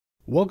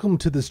Welcome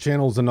to this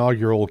channel's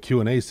inaugural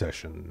Q&A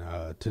session.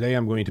 Today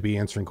I'm going to be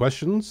answering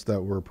questions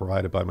that were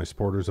provided by my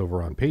supporters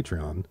over on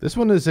Patreon. This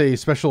one is a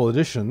special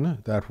edition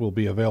that will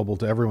be available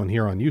to everyone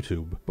here on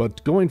YouTube,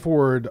 but going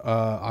forward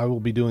I will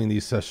be doing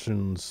these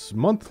sessions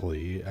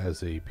monthly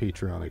as a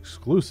Patreon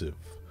exclusive.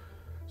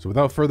 So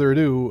without further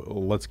ado,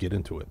 let's get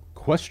into it.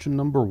 Question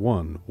number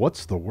 1.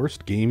 What's the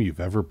worst game you've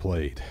ever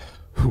played?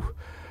 Whew.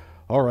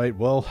 All right,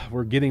 well,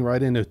 we're getting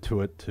right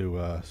into it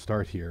to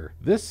start here.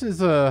 This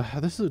is a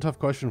tough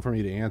question for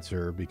me to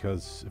answer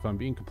because if I'm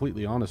being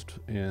completely honest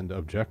and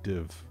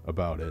objective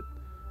about it,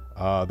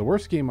 the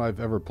worst game I've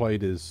ever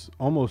played is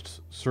almost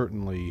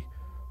certainly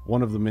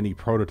one of the many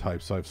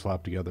prototypes I've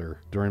slapped together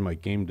during my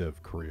game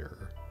dev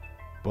career.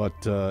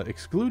 But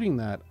excluding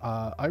that,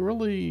 I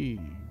really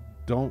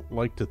don't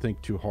like to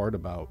think too hard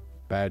about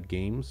bad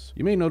games.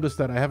 You may notice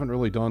that I haven't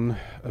really done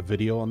a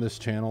video on this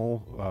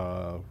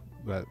channel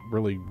that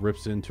really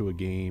rips into a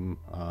game,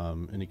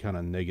 any kind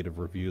of negative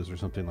reviews or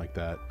something like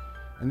that.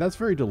 And that's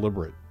very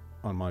deliberate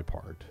on my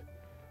part.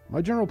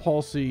 My general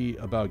policy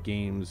about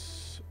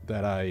games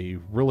that I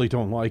really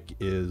don't like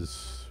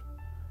is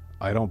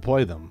I don't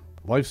play them.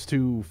 Life's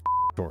too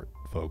short,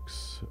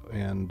 folks.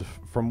 And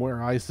from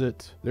where I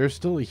sit, there's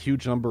still a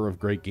huge number of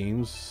great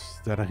games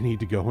that I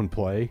need to go and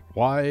play.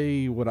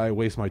 Why would I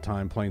waste my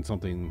time playing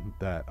something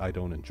that I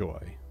don't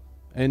enjoy?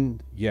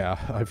 And yeah,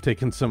 I've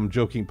taken some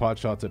joking pot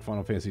shots at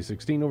Final Fantasy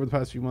 16 over the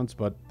past few months,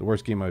 but the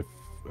worst game I've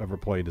ever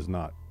played is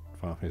not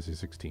Final Fantasy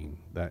 16.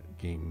 That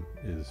game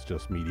is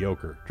just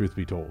mediocre, truth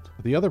be told.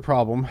 The other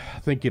problem,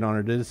 thinking on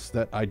it, is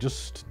that I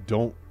just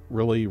don't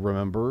really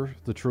remember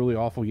the truly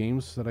awful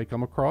games that I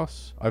come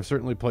across. I've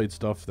certainly played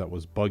stuff that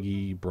was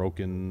buggy,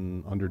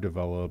 broken,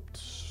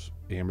 underdeveloped,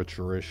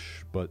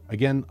 amateurish, but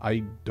again,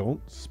 I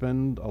don't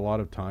spend a lot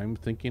of time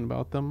thinking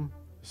about them.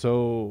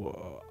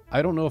 So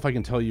I don't know if I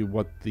can tell you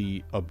what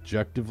the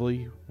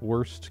objectively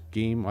worst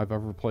game I've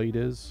ever played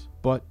is,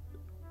 but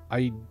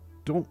I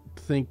don't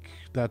think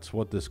that's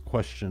what this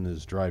question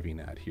is driving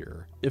at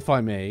here. If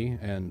I may,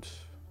 and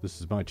this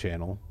is my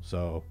channel,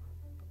 so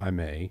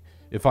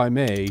if I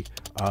may,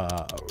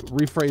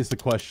 rephrase the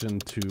question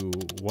to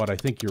what I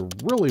think you're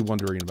really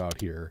wondering about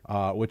here,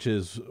 which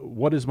is,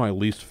 what is my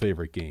least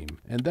favorite game?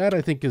 And that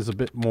I think is a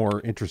bit more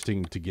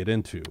interesting to get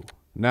into.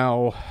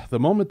 Now, the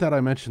moment that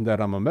I mentioned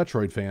that I'm a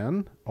Metroid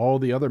fan, all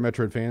the other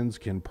Metroid fans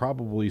can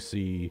probably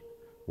see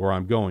where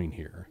I'm going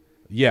here.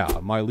 Yeah,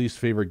 my least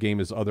favorite game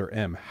is Other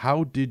M.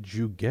 How did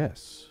you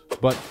guess?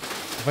 But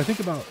if I think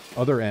about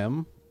Other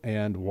M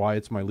and why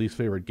it's my least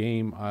favorite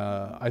game,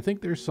 I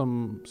think there's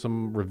some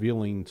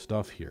revealing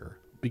stuff here.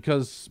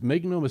 Because,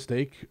 make no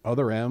mistake,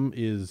 Other M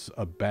is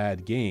a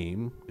bad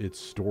game. Its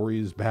story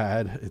is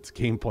bad, its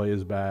gameplay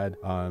is bad,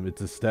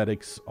 its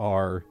aesthetics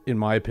are, in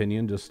my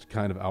opinion, just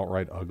kind of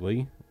outright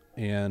ugly.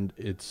 And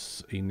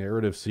it's a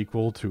narrative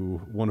sequel to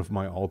one of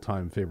my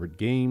all-time favorite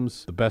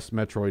games, the best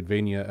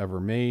Metroidvania ever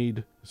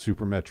made,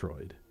 Super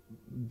Metroid.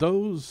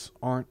 Those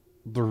aren't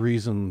the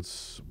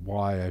reasons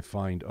why I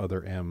find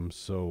Other M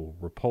so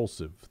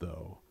repulsive,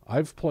 though.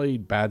 I've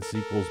played bad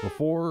sequels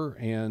before,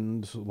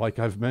 and like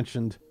I've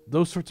mentioned,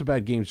 those sorts of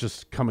bad games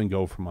just come and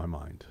go from my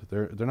mind.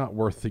 They're not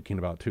worth thinking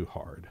about too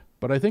hard.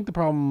 But I think the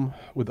problem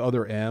with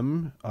Other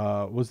M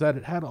was that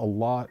it had a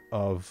lot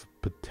of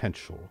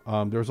potential.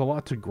 There's a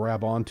lot to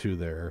grab onto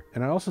there.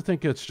 And I also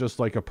think it's just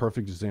like a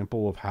perfect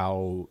example of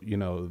how, you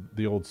know,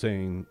 the old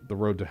saying, the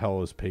road to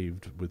hell is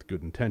paved with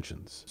good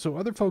intentions. So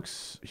other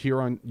folks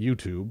here on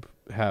YouTube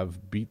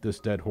have beat this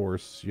dead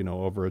horse, you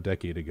know, over a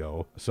decade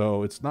ago.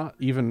 So it's not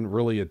even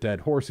really a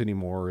dead horse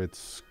anymore.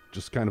 It's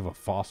just kind of a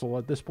fossil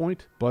at this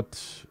point.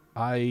 But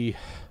I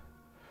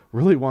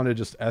really want to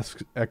just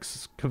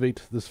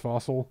excavate this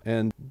fossil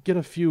and get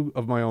a few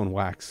of my own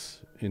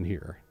whacks in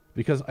here.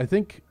 Because I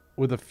think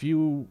with a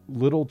few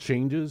little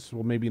changes,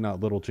 well, maybe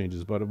not little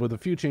changes, but with a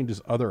few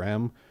changes, Other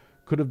M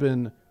could have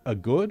been a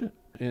good,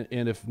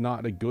 and if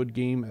not a good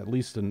game, at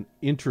least an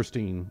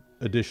interesting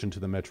addition to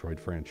the Metroid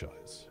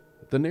franchise.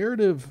 The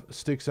narrative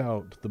sticks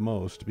out the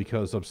most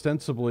because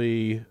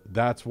ostensibly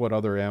that's what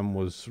Other M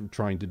was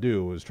trying to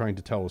do, was trying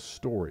to tell a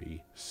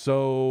story.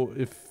 So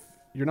if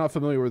you're not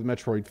familiar with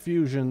Metroid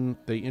Fusion,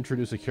 they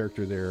introduce a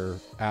character there,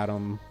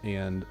 Adam,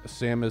 and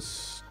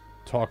Samus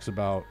talks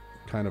about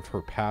kind of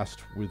her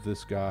past with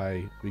this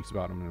guy, speaks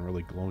about him in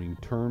really glowing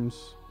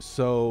terms.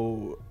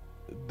 So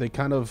they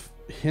kind of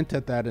hint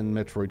at that in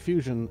Metroid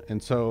Fusion,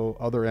 and so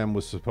Other M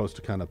was supposed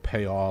to kind of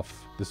pay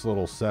off this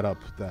little setup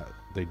that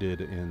they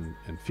did in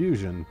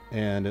Fusion,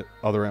 and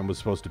Other M was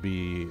supposed to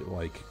be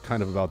like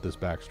kind of about this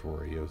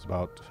backstory. It was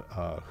about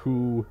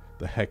who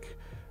the heck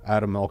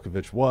Adam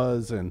Malkovich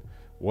was and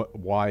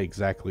why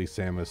exactly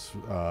Samus,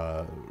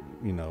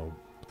 you know,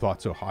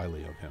 thought so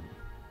highly of him.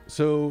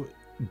 So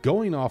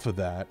going off of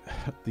that,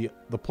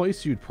 the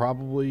place you'd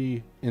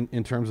probably,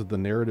 in terms of the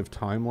narrative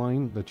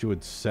timeline that you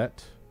would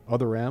set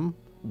Other M,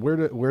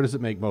 where does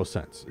it make most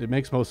sense? It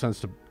makes most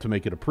sense to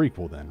make it a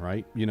prequel then,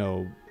 right? You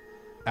know,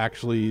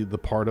 actually the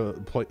part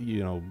of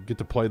get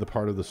to play the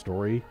part of the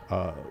story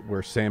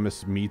where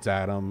Samus meets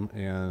Adam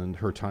and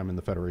her time in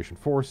the Federation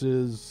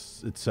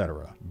forces,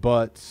 etc.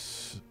 But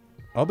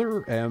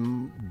Other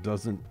M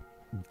doesn't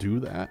do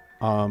that.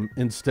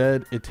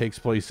 Instead, it takes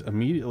place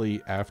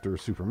immediately after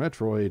Super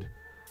Metroid,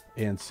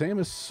 and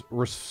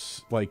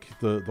Samus, like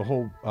the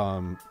whole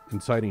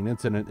inciting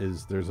incident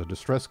is there's a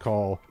distress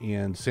call,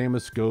 and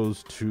Samus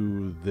goes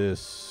to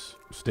this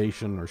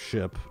station or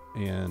ship,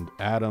 and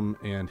Adam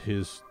and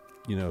his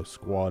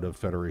squad of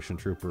Federation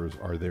troopers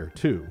are there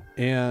too.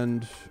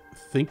 And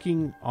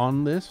thinking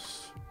on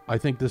this, I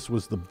think this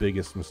was the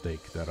biggest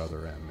mistake that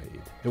Other M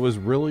made. It was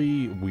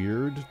really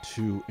weird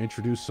to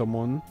introduce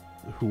someone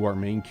who our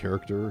main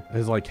character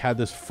has like had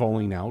this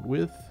falling out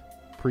with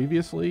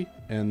previously,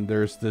 and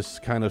there's this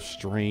kind of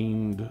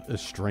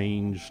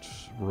estranged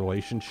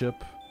relationship,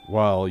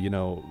 while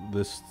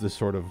this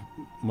sort of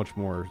much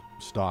more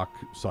stock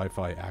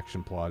sci-fi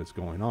action plot is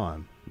going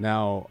on.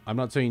 Now, I'm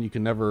not saying you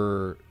can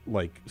never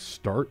like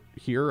start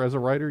here as a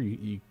writer.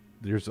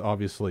 There's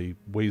obviously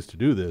ways to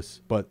do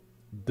this, but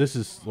this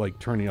is like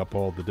turning up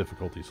all the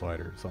difficulty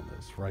sliders on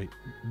this, right?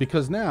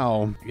 Because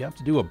now you have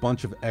to do a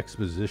bunch of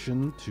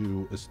exposition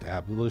to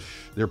establish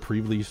their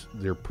previous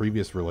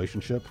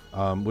relationship,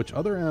 which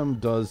Other M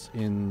does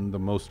in the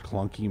most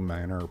clunky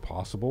manner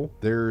possible.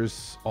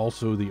 There's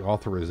also the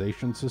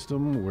authorization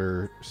system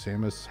where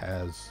Samus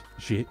has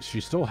she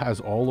still has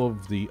all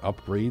of the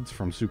upgrades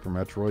from Super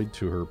Metroid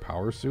to her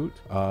power suit,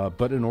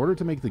 but in order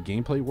to make the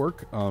gameplay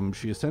work,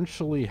 she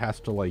essentially has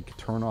to like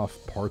turn off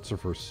parts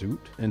of her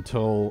suit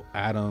until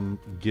Adam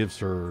gives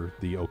her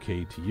the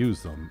okay to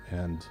use them.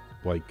 And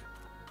like,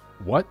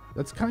 what?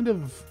 That's kind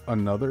of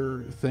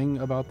another thing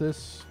about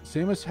this.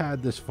 Samus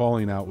had this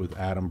falling out with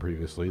Adam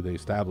previously, they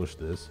established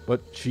this,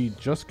 but she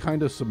just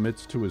kind of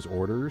submits to his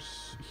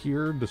orders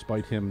here,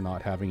 despite him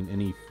not having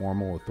any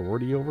formal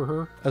authority over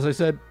her. As I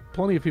said,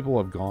 plenty of people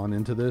have gone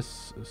into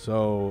this,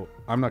 so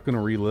I'm not going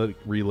to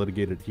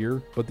relitigate it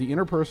here, but the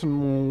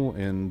interpersonal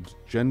and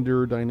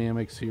gender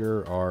dynamics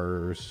here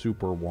are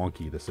super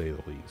wonky, to say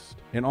the least.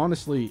 And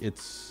honestly,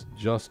 it's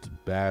just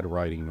bad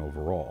writing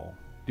overall.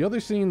 The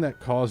other scene that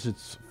caused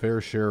its fair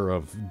share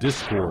of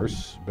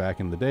discourse back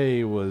in the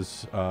day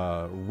was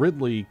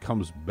Ridley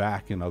comes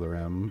back in Other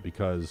M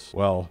because,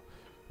 well,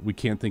 we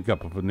can't think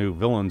up of new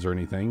villains or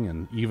anything,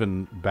 and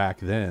even back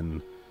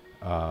then,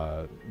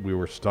 we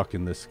were stuck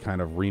in this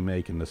kind of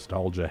remake and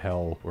nostalgia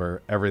hell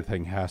where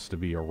everything has to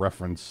be a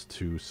reference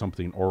to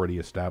something already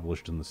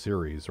established in the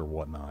series or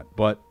whatnot.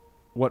 But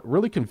what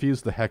really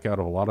confused the heck out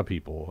of a lot of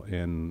people,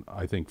 and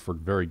I think for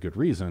very good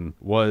reason,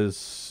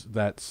 was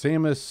that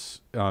Samus,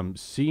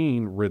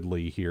 seeing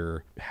Ridley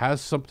here, has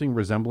something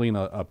resembling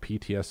a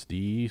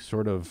PTSD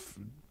sort of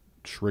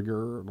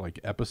trigger like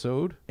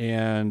episode,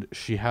 and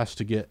she has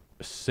to get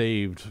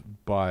saved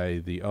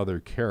by the other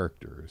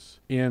characters.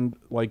 And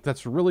like,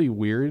 that's really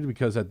weird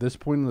because at this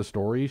point in the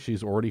story,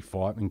 she's already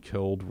fought and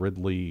killed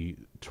Ridley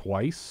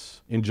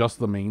twice in just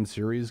the main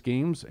series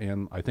games,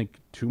 and I think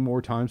 2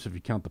 more times if you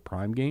count the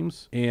Prime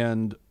games.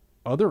 And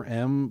Other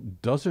M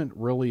doesn't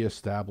really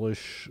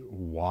establish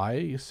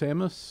why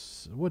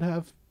Samus would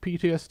have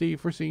PTSD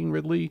for seeing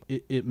Ridley.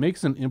 It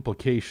makes an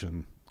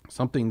implication,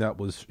 something that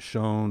was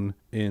shown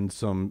in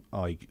some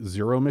like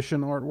Zero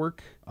Mission artwork,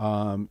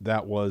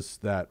 that was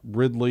that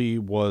Ridley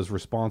was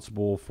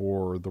responsible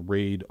for the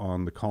raid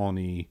on the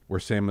colony where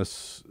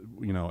Samus,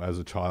 as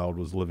a child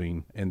was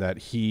living, and that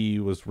he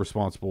was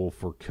responsible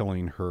for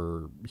killing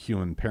her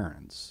human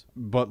parents.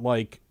 But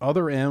like,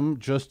 Other M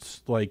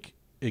just like,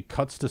 it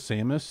cuts to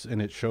Samus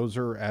and it shows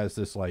her as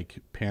this like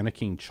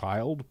panicking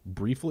child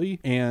briefly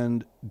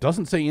and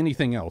doesn't say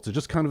anything else. It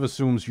just kind of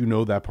assumes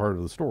that part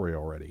of the story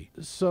already.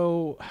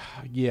 So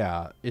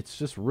yeah, it's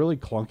just really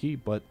clunky,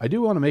 but I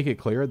do want to make it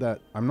clear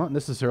that I'm not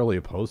necessarily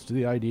opposed to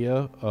the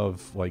idea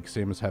of like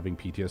Samus having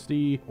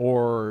PTSD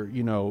or,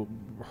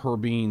 her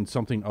being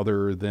something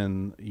other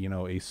than,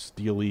 a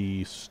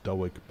steely,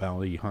 stoic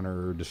bounty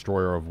hunter,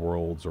 destroyer of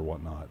worlds or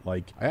whatnot.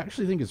 Like, I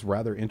actually think it's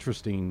rather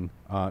interesting.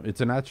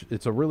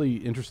 It's a really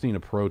interesting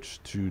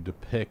approach to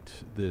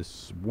depict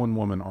this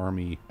one-woman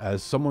army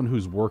as someone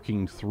who's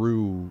working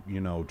through,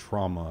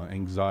 trauma,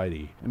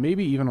 anxiety, and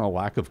maybe even a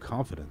lack of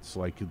confidence.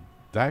 Like,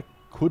 that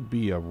could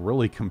be a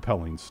really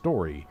compelling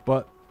story.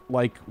 But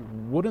like,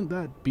 wouldn't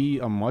that be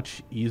a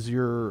much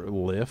easier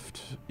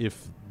lift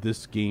if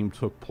this game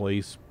took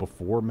place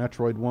before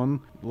Metroid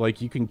 1?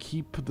 Like, you can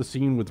keep the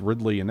scene with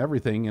Ridley and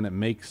everything, and it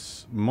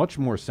makes much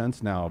more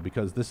sense now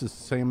because this is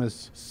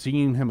Samus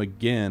seeing him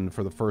again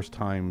for the first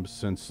time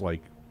since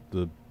like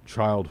the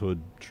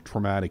childhood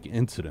traumatic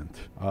incident.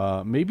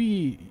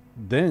 Maybe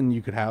then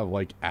you could have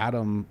like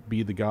Adam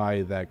be the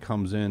guy that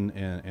comes in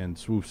and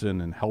swoops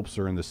in and helps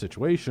her in the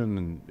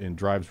situation and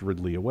drives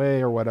Ridley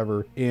away or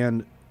whatever.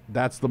 And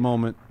that's the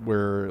moment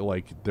where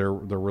like their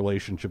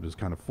relationship is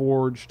kind of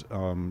forged.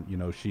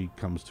 She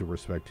comes to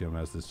respect him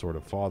as this sort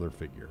of father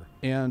figure,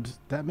 and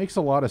that makes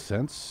a lot of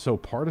sense. So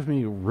part of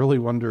me really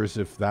wonders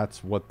if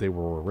that's what they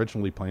were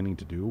originally planning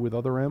to do with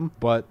Other M.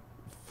 But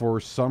For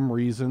some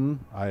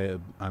reason,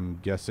 I'm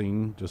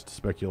guessing, just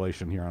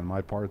speculation here on my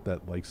part,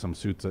 that like some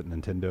suits at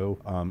Nintendo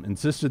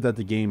insisted that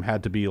the game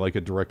had to be like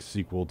a direct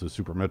sequel to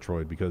Super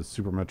Metroid, because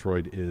Super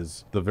Metroid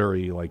is the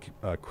very like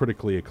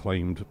critically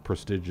acclaimed,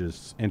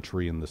 prestigious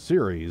entry in the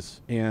series,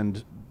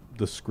 and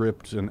the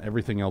script and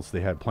everything else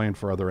they had planned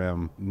for Other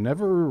M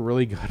never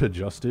really got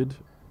adjusted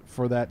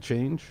for that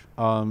change.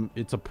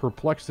 It's a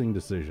perplexing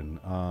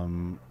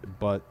decision,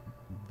 but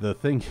the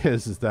thing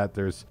is that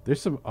there's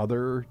some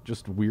other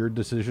just weird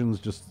decisions,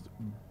 just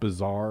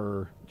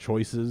bizarre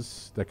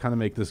choices that kind of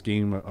make this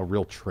game a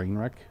real train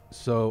wreck.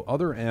 So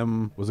Other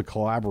M was a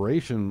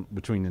collaboration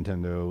between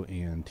Nintendo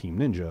and Team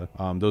Ninja.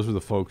 Those were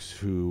the folks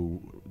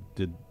who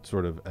did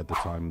sort of at the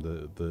time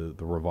the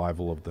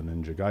revival of the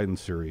Ninja Gaiden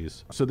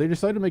series. So they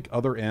decided to make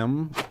Other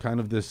M kind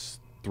of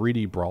this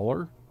 3D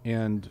brawler.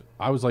 And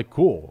I was like,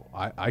 cool,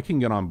 I can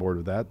get on board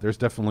with that. There's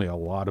definitely a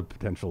lot of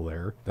potential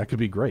there. That could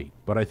be great.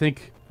 But I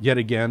think, yet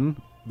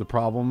again, the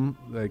problem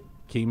that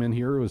came in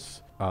here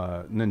was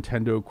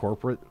Nintendo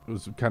corporate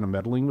was kind of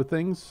meddling with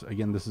things.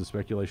 Again, this is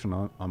speculation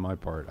on my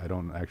part. I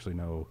don't actually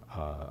know.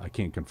 I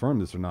can't confirm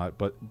this or not.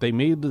 But they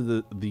made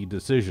the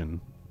decision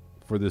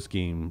for this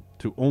game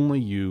to only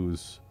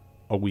use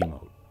a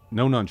Wiimote.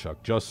 No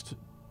nunchuck, just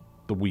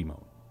the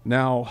Wiimote.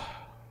 Now,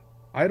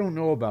 I don't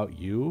know about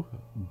you,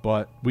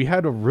 but we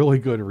had a really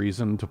good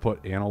reason to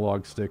put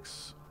analog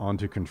sticks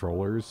onto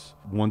controllers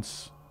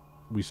once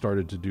we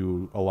started to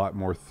do a lot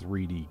more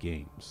 3D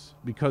games.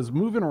 Because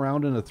moving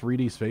around in a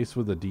 3D space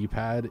with a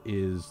D-pad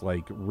is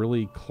like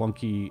really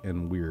clunky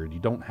and weird.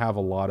 You don't have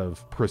a lot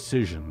of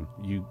precision.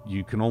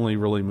 You can only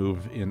really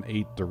move in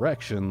 8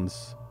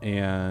 directions,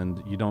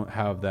 and you don't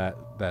have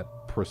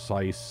that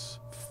precise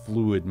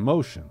fluid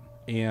motion.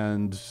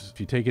 And if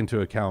you take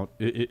into account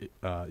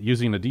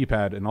using a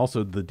D-pad, and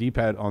also the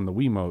D-pad on the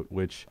Wiimote,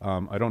 which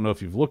I don't know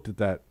if you've looked at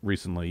that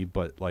recently,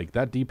 but like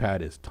that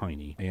D-pad is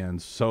tiny.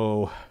 And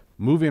so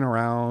moving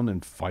around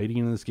and fighting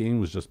in this game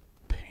was just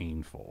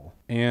painful.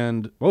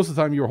 And most of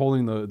the time you were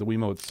holding the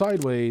Wiimote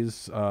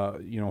sideways,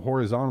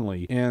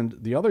 horizontally. And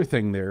the other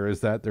thing there is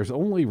that there's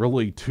only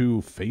really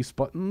 2 face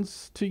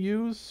buttons to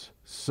use.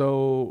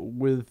 So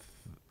with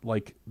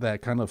like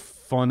that kind of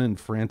fun and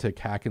frantic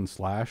hack and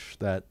slash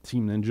that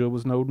Team Ninja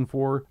was known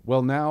for,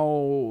 well,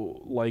 now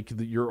like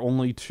your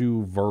only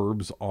 2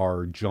 verbs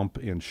are jump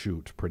and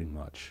shoot, pretty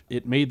much.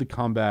 It made the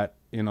combat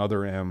in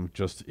Other M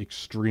just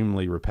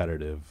extremely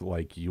repetitive.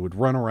 Like you would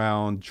run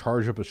around,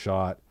 charge up a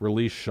shot,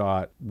 release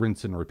shot,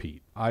 rinse and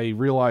repeat. I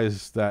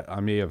realize that I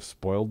may have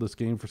spoiled this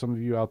game for some of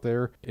you out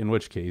there, in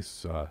which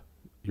case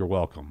you're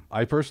welcome.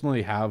 I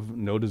personally have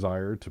no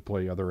desire to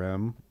play Other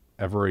M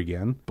ever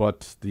again,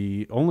 but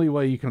the only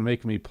way you can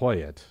make me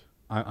play it,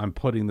 I'm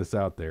putting this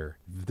out there.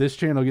 If this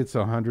channel gets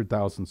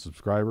 100,000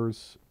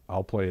 subscribers,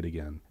 I'll play it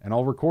again, and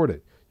I'll record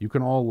it. You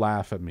can all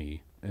laugh at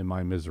me in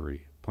my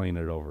misery playing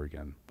it over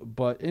again.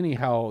 But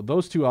anyhow,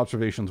 those 2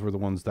 observations were the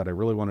ones that I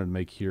really wanted to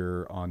make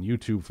here on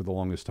YouTube for the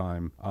longest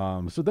time.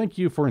 So thank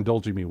you for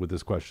indulging me with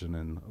this question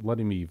and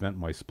letting me vent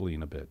my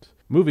spleen a bit.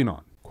 Moving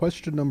on.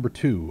 Question number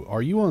 2,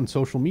 are you on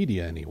social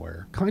media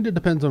anywhere? Kind of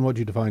depends on what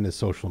you define as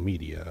social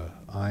media.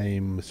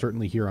 I'm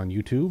certainly here on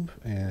YouTube,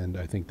 and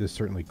I think this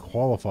certainly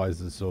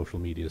qualifies as a social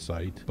media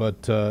site.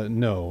 But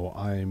no,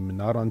 I'm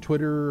not on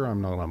Twitter,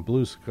 I'm not on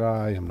Blue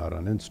Sky, I'm not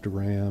on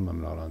Instagram,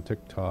 I'm not on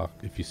TikTok.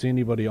 If you see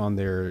anybody on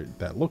there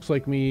that looks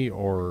like me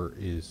or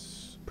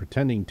is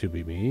pretending to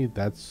be me,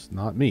 that's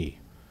not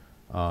me.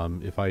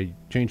 If I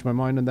change my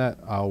mind on that,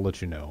 I'll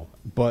let you know.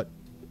 But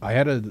I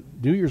had a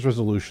New Year's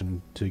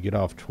resolution to get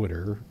off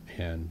Twitter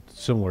and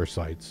similar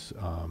sites.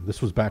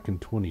 This was back in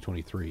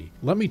 2023.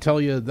 Let me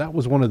tell you, that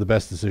was one of the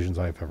best decisions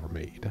I've ever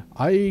made.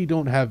 I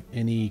don't have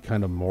any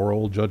kind of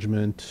moral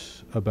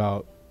judgment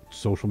about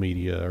social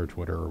media or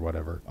Twitter or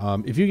whatever.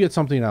 If you get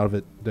something out of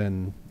it,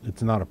 then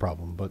it's not a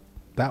problem, but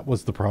that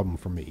was the problem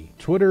for me.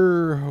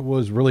 Twitter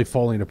was really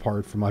falling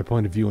apart from my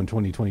point of view in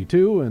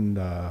 2022,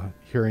 and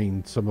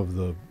hearing some of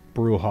the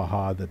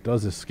brouhaha that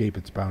does escape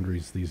its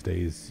boundaries these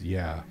days,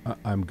 yeah,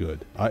 I'm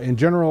good. In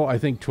general, I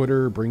think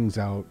Twitter brings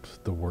out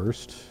the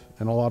worst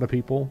in a lot of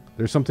people.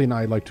 There's something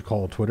I like to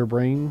call Twitter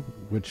brain,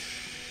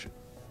 which,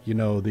 you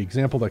know, the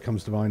example that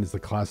comes to mind is the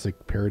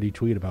classic parody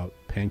tweet about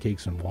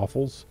pancakes and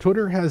waffles.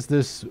 Twitter has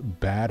this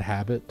bad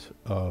habit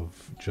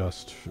of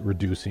just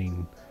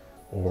reducing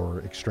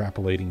or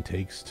extrapolating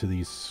takes to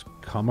these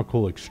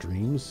comical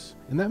extremes.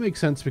 And that makes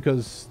sense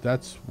because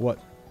that's what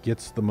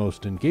gets the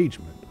most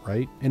engagement,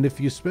 right? And if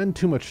you spend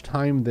too much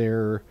time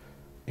there,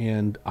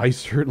 and I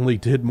certainly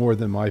did more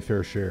than my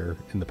fair share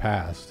in the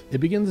past, it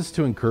begins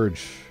to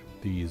encourage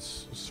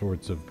these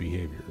sorts of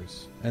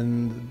behaviors.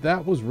 And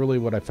that was really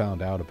what I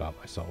found out about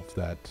myself,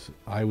 that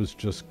I was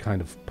just kind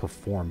of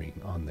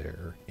performing on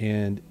there.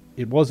 And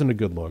it wasn't a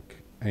good look,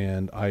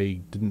 and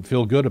I didn't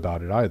feel good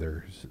about it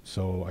either,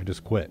 so I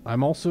just quit.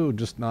 I'm also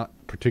just not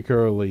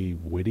particularly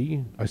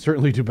witty. I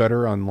certainly do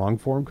better on long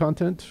form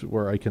content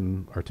where I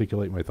can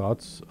articulate my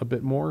thoughts a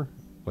bit more,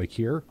 like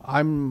here.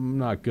 I'm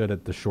not good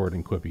at the short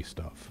and quippy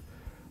stuff.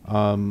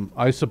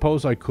 I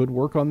suppose I could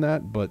work on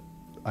that, but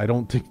I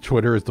don't think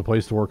Twitter is the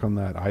place to work on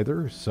that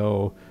either.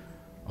 So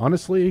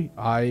honestly,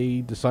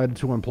 I decided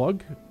to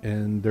unplug,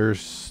 and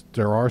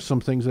there are some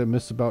things I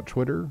miss about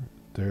Twitter.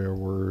 There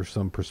were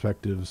some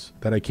perspectives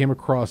that I came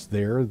across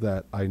there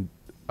that I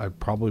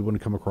probably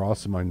wouldn't come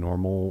across in my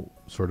normal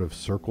sort of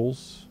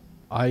circles.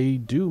 I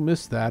do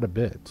miss that a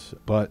bit,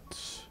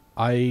 but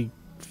I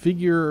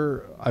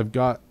figure I've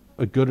got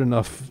a good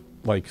enough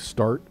like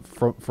start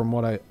from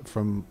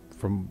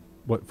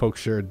what folks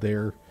shared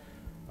there.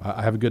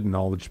 I have a good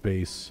knowledge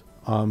base.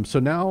 So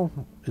now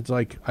it's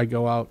like I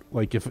go out,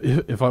 like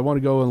if I want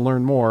to go and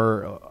learn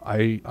more,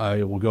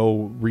 I will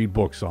go read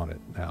books on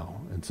it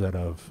now instead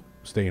of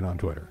staying on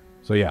Twitter.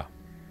 So yeah,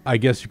 I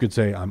guess you could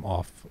say I'm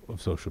off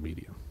of social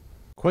media.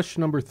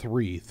 Question number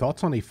 3,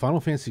 thoughts on a Final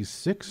Fantasy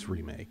VI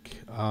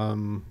remake?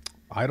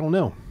 I don't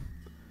know.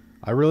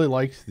 I really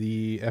liked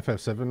the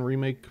FF7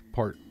 remake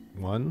part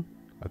 1.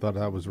 I thought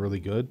that was really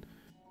good.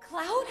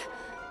 Cloud?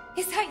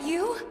 Is that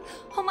you?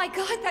 Oh my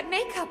god, that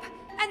makeup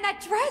and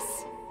that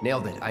dress!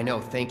 Nailed it. I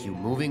know. Thank you.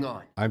 Moving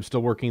on. I'm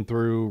still working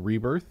through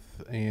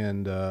Rebirth,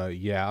 and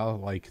yeah,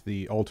 like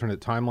the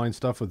alternate timeline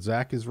stuff with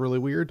Zack is really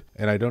weird,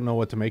 and I don't know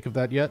what to make of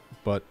that yet,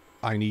 but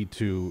I need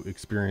to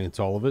experience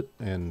all of it,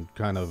 and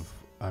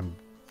I'm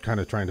kind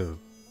of trying to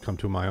come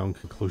to my own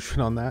conclusion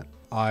on that.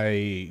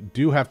 I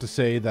do have to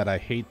say that I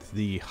hate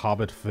the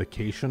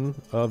hobbitification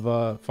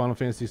of Final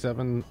Fantasy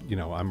VII. You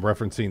know, I'm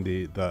referencing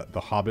the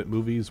Hobbit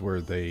movies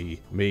where they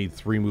made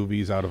 3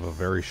 movies out of a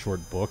very short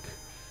book.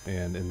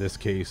 And in this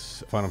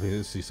case, Final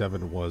Fantasy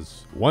VII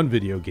was one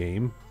video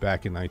game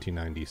back in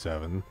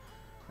 1997.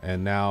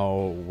 And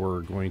now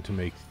we're going to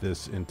make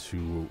this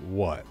into,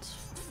 what,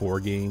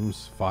 4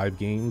 games, 5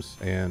 games?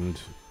 And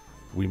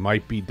we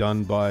might be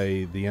done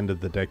by the end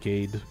of the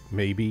decade,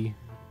 maybe.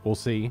 We'll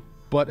see.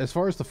 But as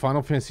far as the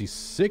Final Fantasy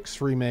VI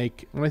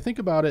remake, when I think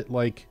about it,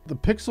 like, the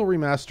pixel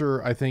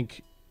remaster, I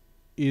think,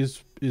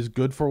 is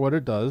good for what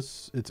it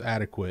does. It's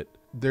adequate.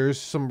 There's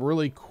some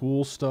really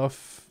cool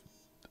stuff.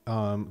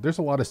 There's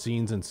a lot of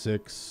scenes in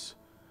 6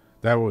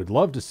 that I would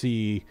love to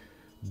see,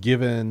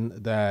 given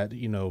that,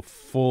 you know,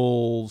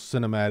 full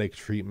cinematic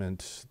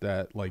treatment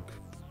that, like,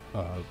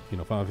 you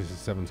know, Final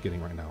Fantasy VII is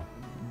getting right now.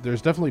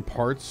 There's definitely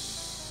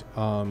parts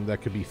that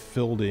could be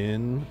filled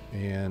in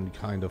and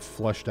kind of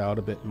fleshed out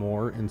a bit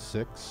more in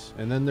 6.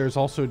 And then there's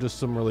also just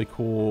some really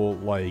cool,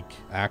 like,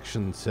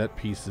 action set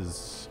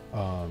pieces,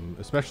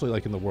 especially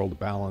like in the World of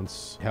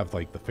Balance. You have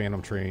like the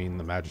Phantom Train,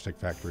 the Magitek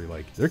Factory.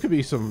 Like, there could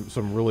be some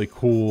really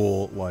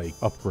cool, like,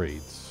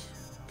 upgrades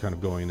kind of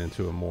going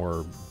into a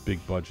more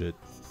big budget,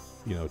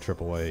 you know,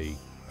 AAA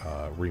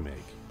remake.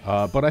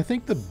 But I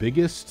think the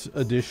biggest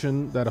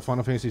addition that a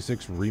Final Fantasy VI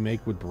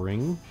remake would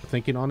bring,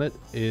 thinking on it,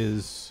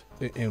 is,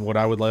 and what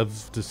I would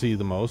love to see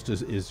the most,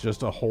 is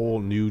just a whole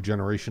new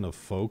generation of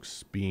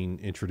folks being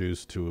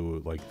introduced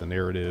to, like, the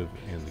narrative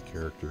and the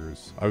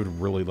characters. I would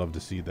really love to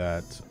see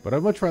that. But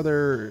I'd much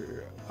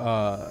rather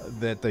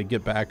that they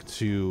get back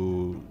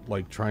to,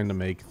 like, trying to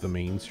make the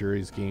main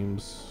series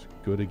games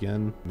good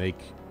again. Make,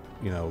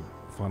 you know,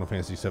 Final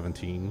Fantasy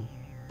 17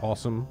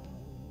 awesome.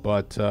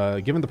 But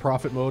given the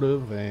profit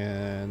motive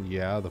and,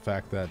 yeah, the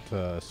fact that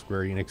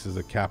Square Enix is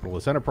a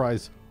capitalist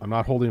enterprise, I'm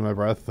not holding my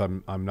breath.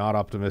 I'm not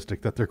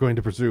optimistic that they're going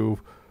to pursue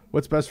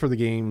what's best for the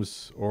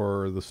games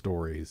or the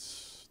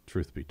stories,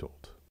 truth be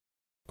told.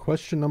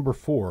 Question number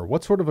 4.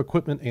 What sort of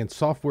equipment and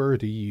software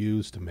do you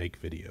use to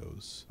make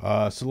videos?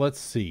 So let's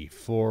see.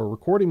 For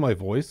recording my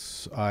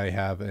voice, I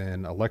have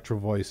an Electro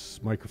Voice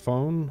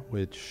microphone,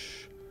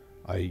 which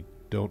I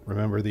don't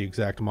remember the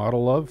exact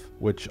model of,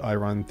 which I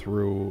run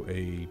through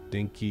a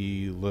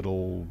dinky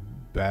little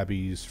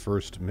Babby's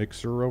First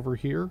mixer over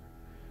here.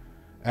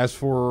 As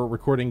for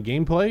recording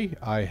gameplay,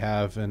 I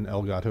have an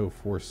Elgato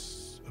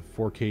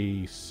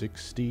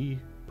 4K60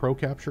 Pro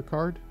Capture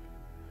card.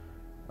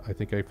 I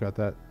think I've got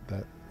that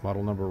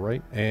model number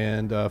right.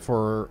 And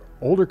for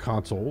older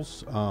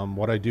consoles,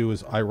 what I do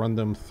is I run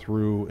them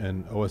through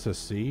an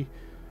OSSC.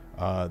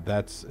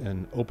 That's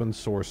an open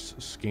source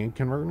scan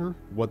converter.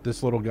 What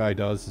this little guy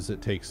does is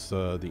it takes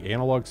the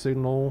analog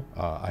signal.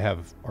 I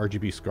have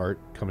RGB SCART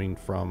coming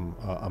from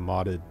a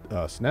modded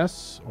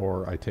SNES,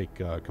 or I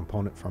take a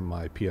component from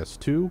my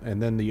PS2,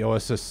 and then the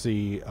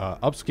OSSC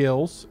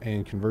upscales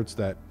and converts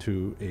that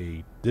to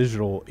a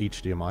digital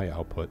HDMI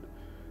output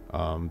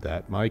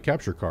that my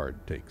capture card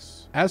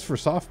takes. As for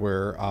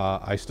software,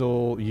 I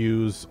still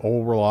use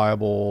old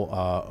reliable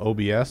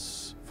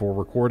OBS for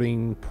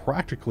recording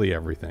practically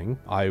everything.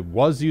 I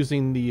was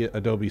using the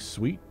Adobe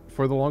Suite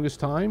for the longest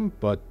time,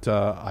 but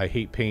I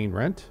hate paying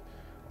rent.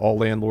 All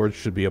landlords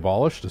should be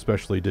abolished,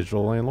 especially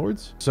digital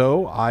landlords.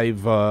 So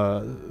I've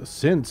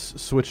since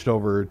switched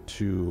over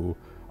to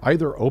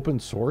either open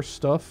source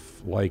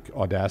stuff like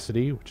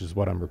Audacity, which is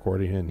what I'm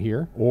recording in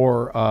here,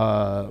 or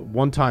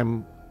one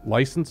time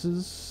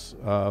licenses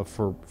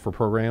for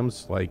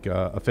programs like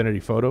Affinity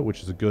Photo,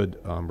 which is a good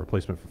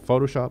replacement for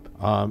Photoshop.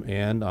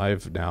 And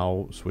I've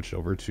now switched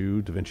over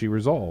to DaVinci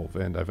Resolve,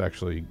 and I've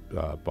actually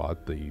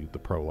bought the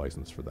Pro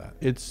license for that.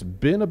 It's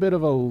been a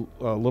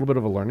little bit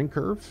of a learning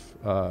curve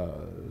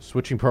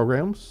switching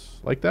programs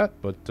like that,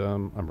 but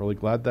I'm really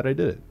glad that I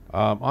did it.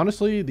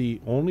 Honestly,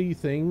 the only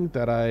thing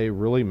that I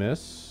really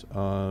miss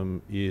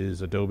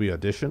is Adobe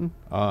Audition,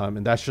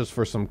 and that's just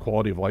for some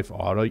quality of life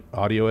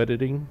audio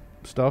editing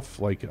stuff.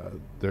 Like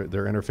their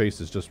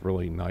interface is just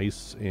really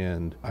nice,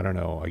 and I don't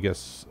know, I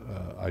guess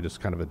I just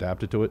kind of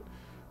adapted to it,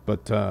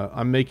 but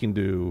I'm making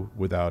do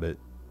without it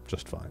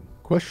just fine.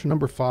 Question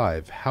number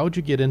 5, how'd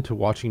you get into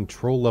watching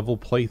troll level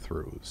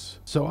playthroughs?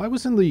 So I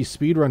was in the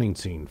speedrunning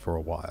scene for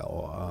a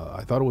while.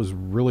 I thought it was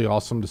really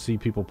awesome to see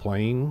people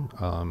playing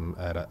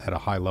at a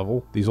high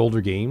level these older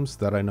games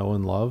that I know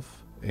and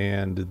love,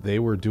 and they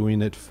were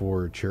doing it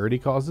for charity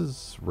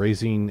causes,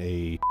 raising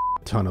a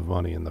ton of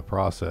money in the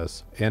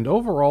process. And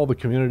overall, the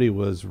community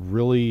was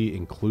really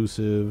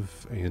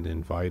inclusive and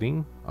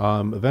inviting.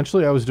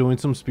 Eventually, I was doing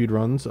some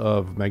speedruns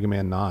of Mega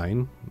Man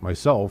 9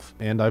 myself,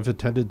 and I've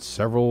attended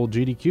several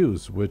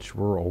GDQs, which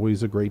were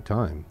always a great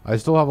time. I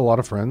still have a lot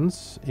of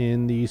friends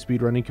in the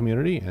speedrunning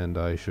community, and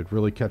I should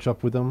really catch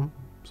up with them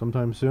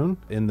sometime soon.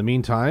 In the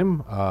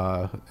meantime,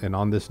 and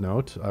on this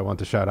note, I want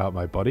to shout out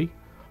my buddy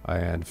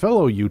and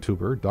fellow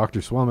YouTuber, Dr.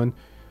 Swellman.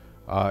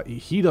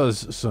 He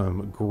does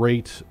some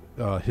great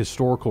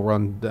historical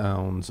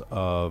rundowns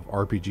of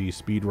RPG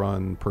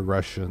speedrun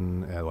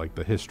progression, like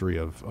the history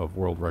of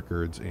world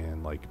records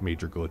and like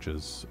major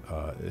glitches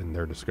in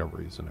their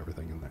discoveries and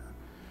everything in there.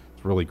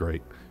 It's really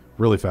great,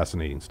 really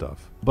fascinating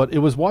stuff. But it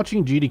was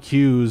watching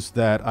GDQs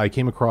that I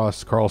came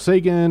across Carl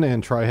Sagan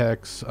and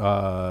Trihex,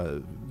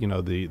 you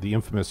know, the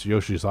infamous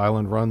Yoshi's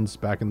Island runs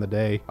back in the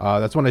day.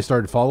 That's when I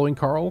started following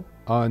Carl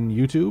on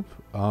YouTube,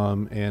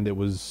 and it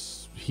was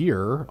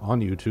here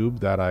on YouTube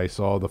that I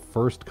saw the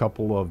first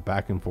couple of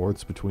back and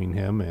forths between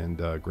him and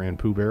Grand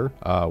Pooh Bear,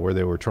 where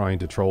they were trying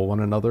to troll one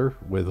another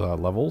with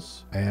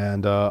levels,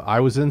 and I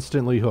was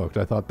instantly hooked.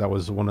 I thought that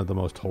was one of the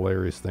most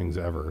hilarious things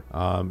ever.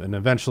 And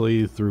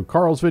eventually through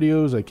Carl's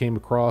videos I came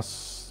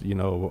across, you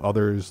know,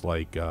 others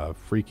like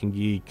Freaking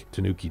Geek,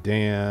 Tanuki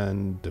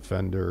Dan,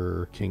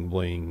 Defender, King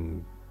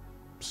Bling,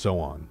 so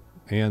on.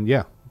 And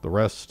yeah, the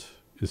rest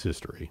is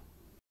history.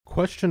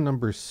 Question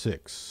number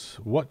 6.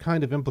 What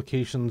kind of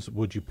implications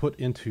would you put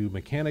into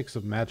mechanics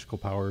of magical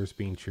powers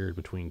being shared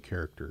between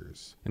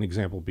characters? An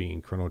example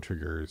being Chrono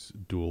Trigger's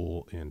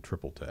dual and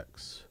triple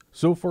techs.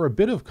 So for a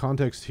bit of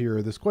context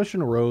here, this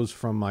question arose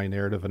from my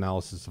narrative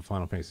analysis of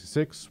Final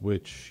Fantasy VI,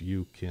 which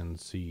you can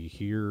see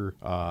here.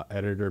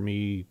 Editor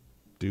me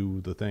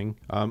do the thing.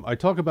 I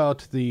talk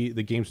about the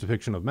game's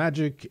depiction of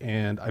magic,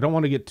 and I don't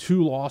want to get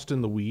too lost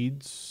in the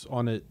weeds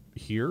on it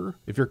here.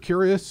 If you're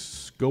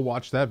curious, go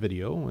watch that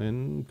video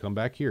and come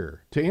back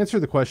here. To answer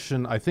the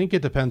question, I think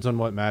it depends on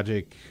what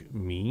magic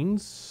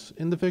means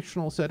in the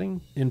fictional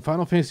setting. In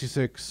Final Fantasy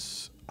VI,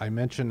 I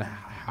mentioned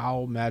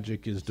how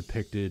magic is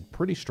depicted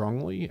pretty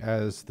strongly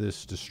as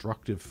this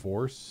destructive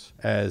force,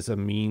 as a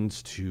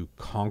means to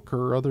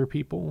conquer other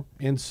people.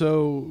 And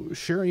so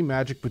sharing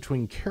magic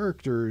between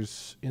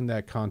characters in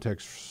that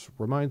context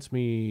reminds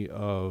me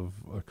of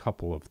a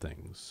couple of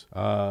things.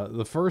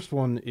 The first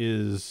one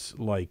is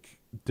like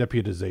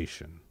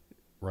deputization,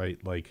 right?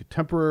 Like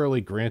temporarily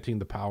granting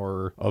the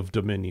power of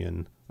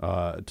dominion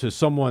to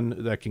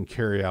someone that can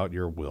carry out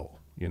your will.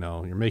 You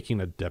know, you're making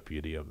a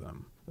deputy of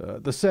them.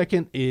 The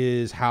second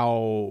is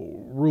how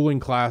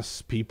ruling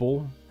class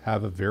people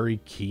have a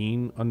very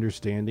keen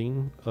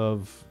understanding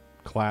of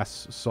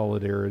class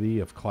solidarity,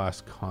 of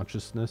class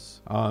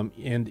consciousness.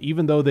 And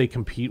even though they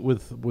compete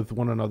with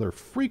one another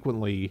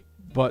frequently,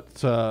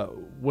 but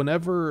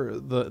whenever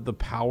the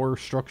power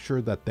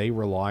structure that they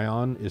rely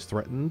on is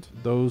threatened,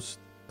 those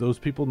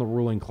people in the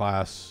ruling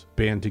class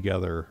band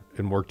together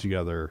and work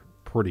together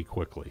pretty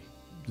quickly.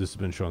 This has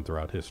been shown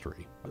throughout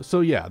history.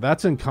 So yeah,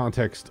 that's in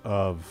context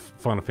of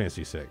Final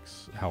Fantasy VI,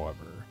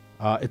 however.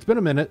 It's been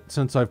a minute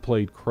since I've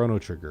played Chrono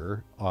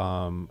Trigger,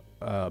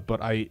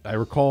 but I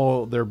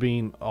recall there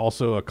being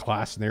also a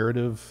class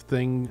narrative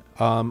thing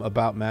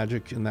about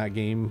magic in that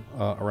game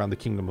around the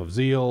Kingdom of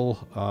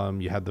Zeal.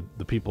 You had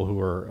the people who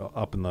were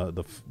up in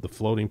the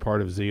floating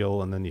part of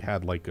Zeal, and then you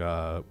had like,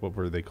 what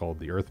were they called?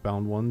 The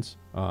Earthbound ones.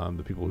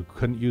 The people who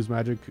couldn't use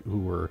magic, who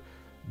were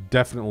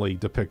definitely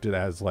depicted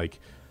as like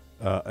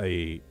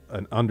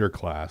an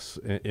underclass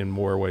in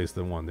more ways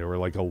than one. They were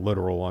like a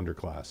literal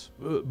underclass.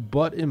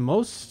 But in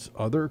most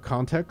other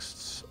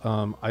contexts,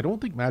 I don't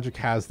think magic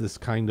has this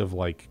kind of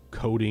like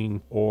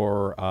coding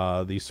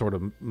or these sort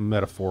of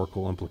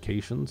metaphorical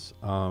implications.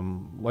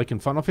 Like in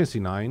Final Fantasy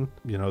IX,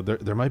 you know,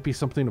 there might be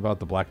something about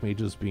the black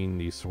mages being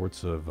these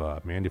sorts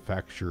of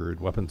manufactured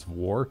weapons of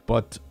war,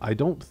 but I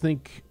don't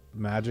think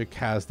magic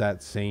has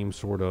that same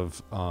sort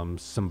of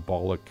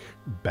symbolic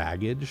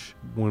baggage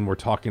when we're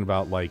talking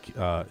about like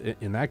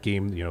in that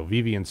game, you know,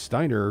 Vivian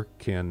Steiner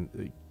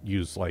can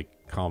use like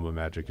combo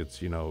magic.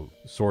 It's, you know,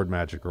 sword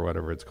magic or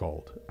whatever it's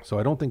called. So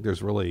I don't think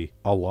there's really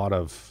a lot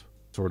of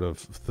sort of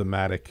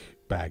thematic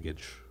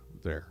baggage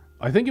there.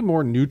 I think in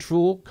more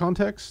neutral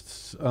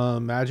contexts,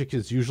 magic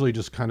is usually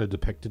just kind of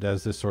depicted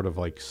as this sort of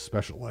like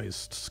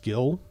specialized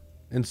skill.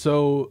 And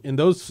so in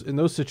those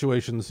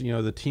situations, you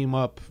know, the team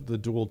up, the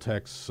dual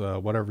techs,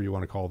 whatever you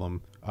want to call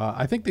them,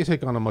 I think they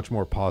take on a much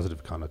more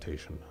positive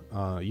connotation.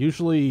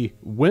 Usually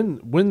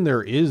when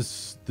there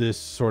is this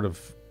sort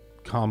of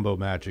combo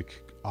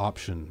magic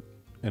option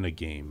in a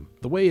game,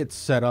 the way it's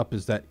set up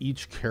is that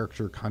each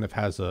character kind of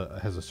has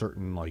a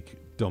certain like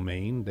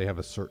domain. They have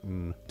a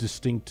certain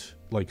distinct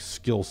like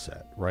skill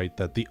set, right,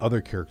 that the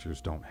other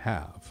characters don't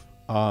have.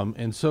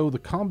 And so the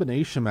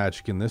combination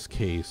magic in this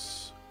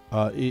case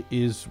it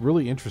is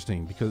really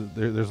interesting because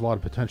there's a lot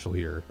of potential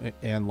here.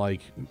 And like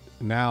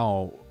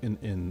now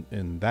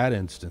in that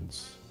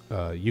instance,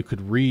 you could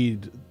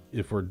read,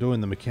 if we're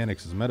doing the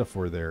mechanics as a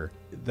metaphor there,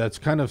 that's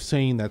kind of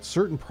saying that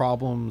certain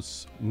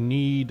problems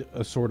need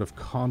a sort of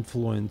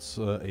confluence,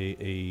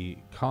 a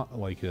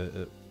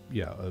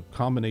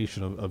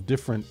combination of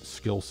different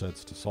skill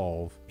sets to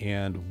solve,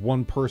 and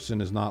one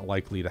person is not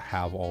likely to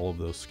have all of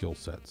those skill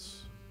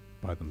sets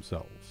by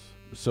themselves.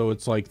 So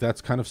it's like, that's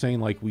kind of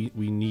saying like we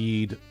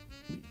do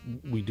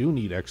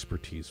need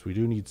expertise, we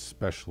do need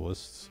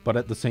specialists, but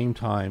at the same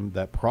time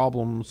that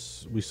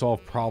we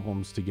solve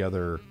problems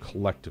together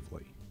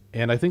collectively.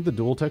 And I think the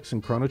dual techs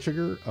and Chrono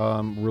Trigger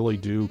really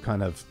do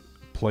kind of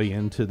play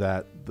into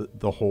that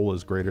the whole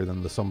is greater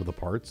than the sum of the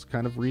parts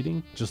kind of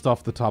reading. Just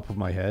off the top of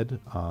my head,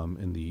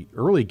 in the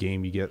early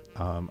game you get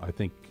I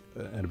think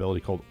an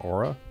ability called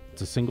Aura.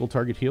 It's a single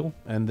target heal,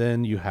 and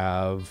then you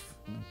have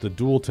the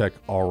dual tech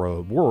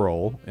Aura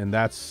Whirl, and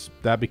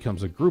that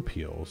becomes a group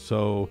heal.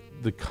 So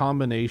the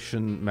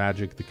combination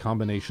magic, the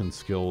combination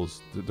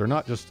skills, they're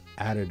not just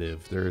additive,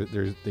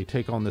 they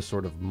take on this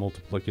sort of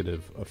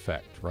multiplicative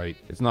effect, right?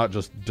 It's not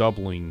just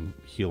doubling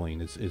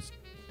healing, it's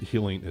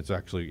healing, it's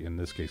actually in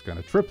this case kind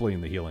of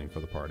tripling the healing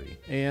for the party.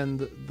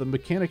 And the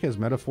mechanic as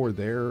metaphor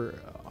there,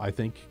 I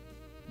think,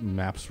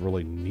 maps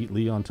really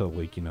neatly onto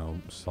like, you know,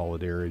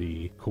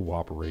 solidarity,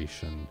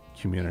 cooperation,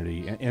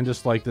 community, and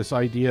just like this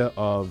idea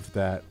of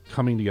that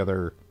coming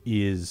together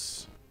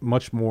is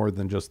much more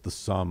than just the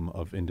sum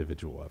of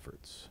individual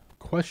efforts.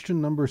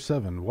 Question number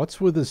 7. What's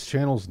with this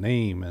channel's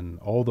name and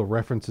all the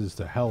references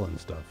to hell and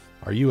stuff?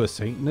 Are you a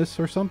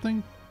Satanist or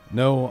something?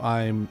 No,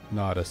 I'm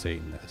not a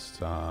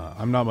Satanist.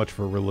 I'm not much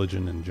for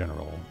religion in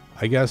general.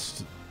 I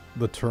guess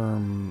the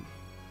term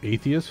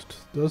atheist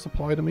does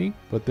apply to me,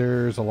 but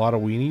there's a lot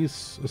of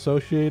weenies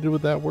associated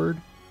with that word.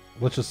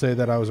 Let's just say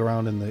that I was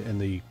around in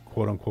the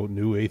quote-unquote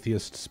new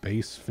atheist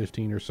space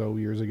 15 or so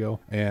years ago,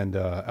 and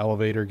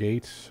elevator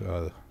gate,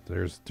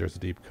 there's a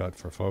deep cut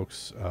for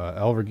folks.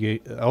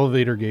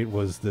 Elevator gate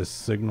was this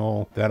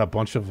signal that a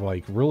bunch of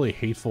like really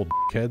hateful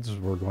kids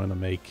were going to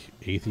make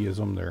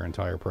atheism their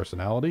entire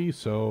personality,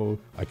 so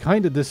I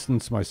kind of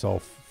distanced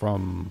myself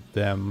from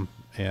them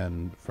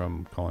and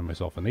from calling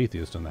myself an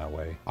atheist in that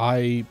way.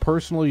 I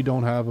personally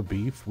don't have a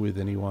beef with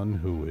anyone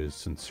who is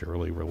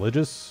sincerely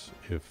religious.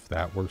 If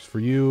that works for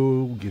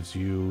you, gives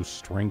you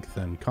strength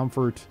and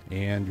comfort,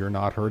 and you're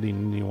not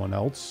hurting anyone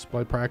else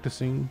by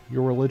practicing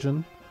your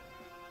religion,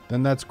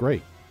 then that's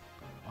great.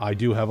 I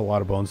do have a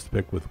lot of bones to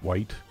pick with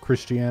white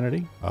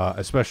Christianity,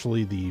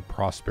 especially the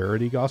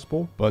prosperity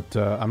gospel, but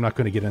I'm not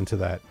going to get into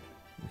that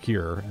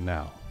here and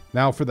now.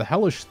 Now, for the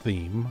hellish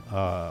theme,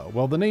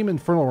 well, the name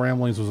Infernal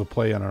Ramblings was a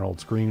play on an old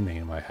screen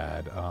name I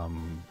had,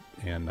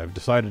 and I've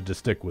decided to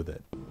stick with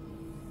it.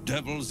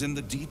 Devil's in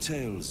the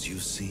details, you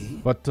see.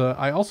 But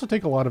I also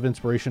take a lot of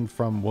inspiration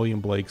from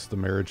William Blake's The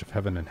Marriage of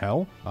Heaven and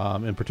Hell,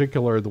 in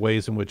particular the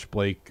ways in which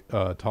Blake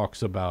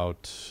talks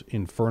about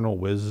infernal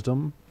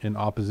wisdom in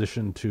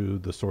opposition to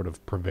the sort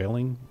of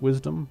prevailing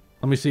wisdom.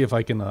 Let me see if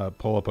I can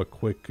pull up a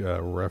quick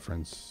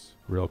reference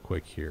real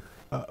quick here.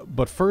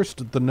 But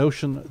first, the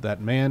notion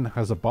that man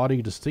has a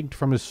body distinct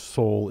from his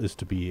soul is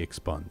to be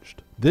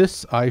expunged.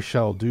 This I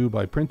shall do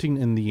by printing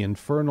in the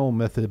infernal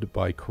method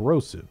by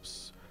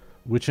corrosives,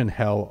 which in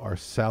hell are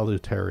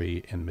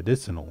salutary and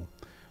medicinal,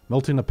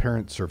 melting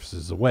apparent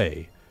surfaces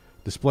away,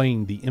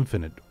 displaying the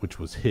infinite which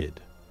was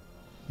hid.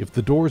 If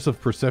the doors of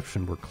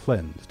perception were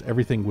cleansed,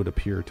 everything would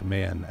appear to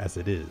man as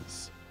it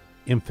is,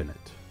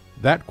 infinite.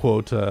 That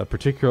quote,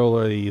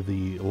 particularly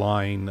the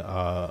line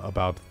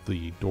about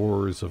the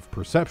doors of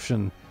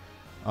perception,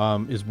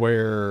 is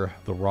where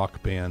the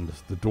rock band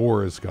The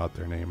Doors got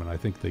their name, and I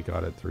think they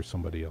got it through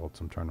somebody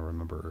else. I'm trying to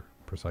remember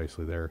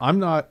precisely there. I'm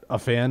not a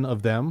fan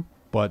of them,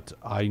 but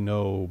I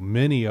know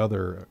many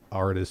other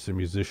artists and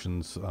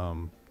musicians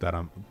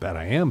that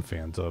I am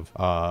fans of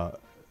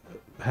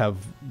have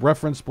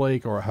referenced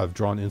Blake or have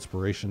drawn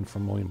inspiration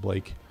from William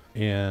Blake.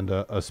 And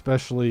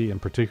especially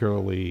and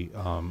particularly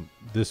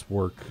this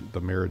work, The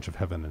Marriage of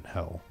Heaven and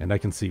Hell. And I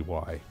can see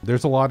why.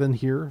 There's a lot in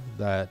here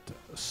that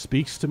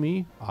speaks to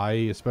me. I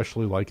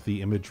especially like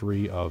the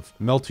imagery of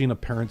melting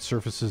apparent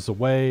surfaces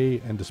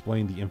away and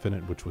displaying the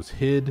infinite which was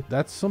hid.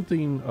 That's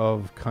something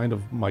of kind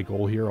of my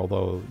goal here,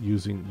 although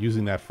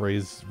using that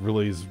phrase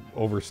really is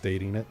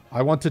overstating it.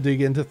 I want to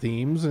dig into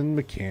themes and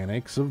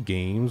mechanics of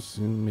games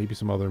and maybe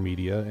some other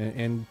media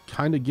and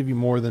kind of give you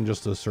more than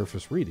just a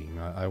surface reading.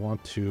 I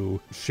want to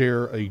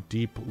share a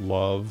deep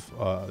love,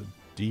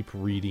 deep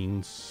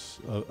readings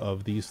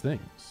of these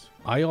things.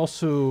 I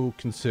also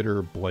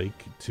consider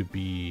Blake to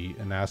be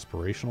an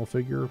aspirational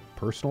figure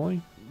personally,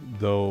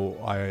 though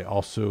I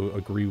also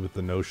agree with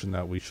the notion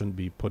that we shouldn't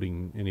be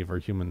putting any of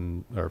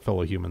our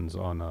fellow humans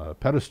on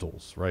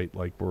pedestals, right?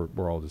 Like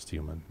we're all just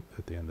human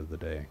at the end of the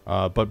day.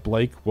 But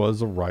Blake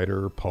was a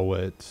writer,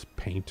 poet,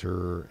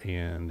 painter,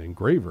 and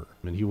engraver.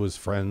 And he was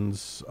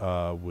friends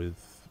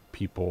with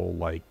people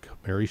like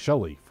Mary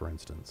Shelley, for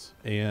instance.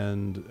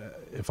 And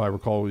if I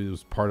recall, he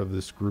was part of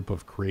this group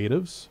of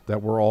creatives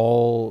that were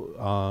all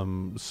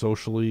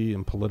socially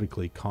and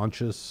politically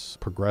conscious,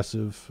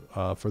 progressive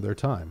for their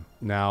time.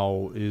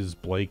 Now, is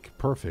Blake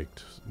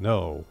perfect?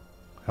 No.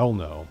 Hell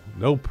no.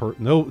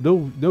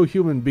 No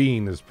human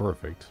being is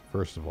perfect,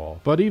 first of all.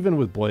 But even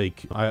with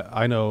Blake,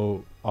 I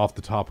know off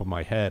the top of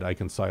my head, I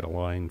can cite a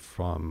line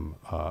from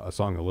A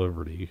Song of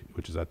Liberty,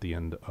 which is at the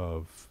end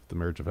of The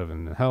Marriage of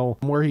Heaven and Hell,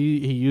 where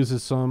he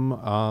uses some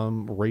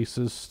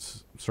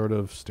racist sort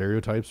of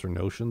stereotypes or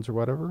notions or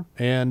whatever.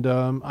 And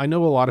I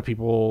know a lot of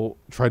people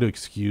try to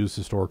excuse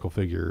historical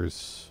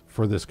figures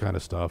for this kind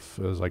of stuff.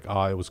 It was like,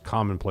 it was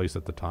commonplace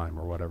at the time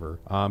or whatever.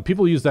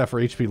 People use that for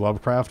H.P.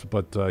 Lovecraft,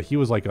 but he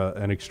was like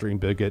an extreme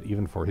bigot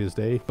even for his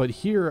day. But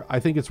here, I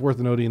think it's worth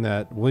noting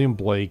that William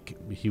Blake,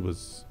 he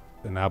was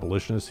an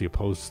abolitionist. He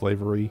opposed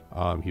slavery.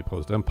 He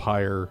opposed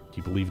empire.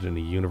 He believed in a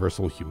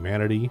universal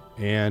humanity,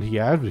 and he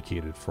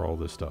advocated for all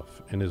this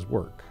stuff in his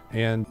work.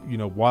 And, you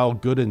know, while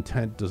good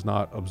intent does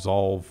not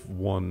absolve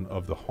one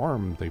of the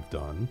harm they've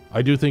done,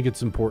 I do think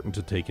it's important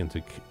to take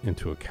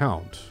into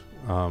account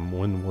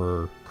when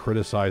we're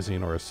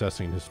criticizing or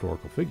assessing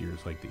historical figures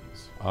like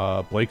these.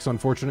 Blake's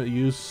unfortunate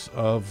use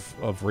of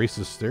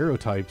racist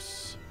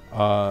stereotypes,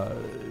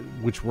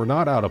 which were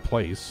not out of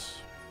place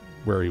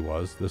where he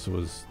was. This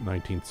was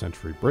 19th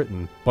century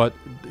Britain, but,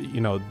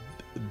 you know,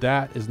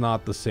 that is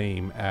not the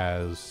same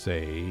as,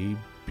 say,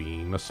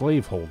 being a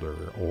slaveholder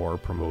or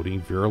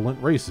promoting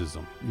virulent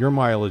racism. Your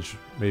mileage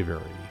may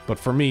vary, but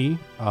for me,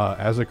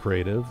 as a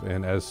creative,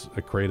 and as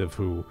a creative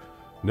who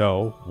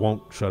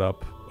won't shut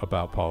up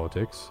about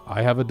politics,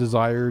 I have a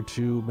desire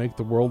to make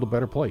the world a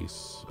better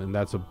place, and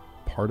that's a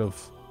part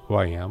of who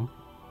I am,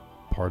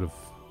 part of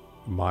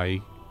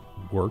my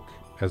work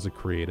as a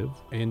creative.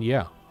 And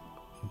yeah,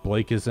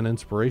 Blake is an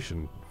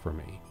inspiration for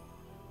me.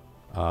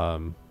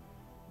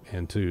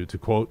 And to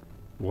quote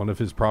one of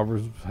his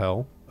proverbs of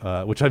hell,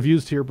 which I've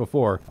used here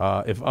before,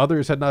 if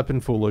others had not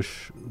been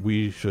foolish,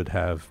 we should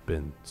have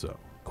been so.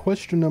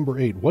 Question number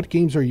 8. What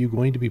games are you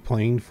going to be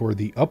playing for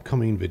the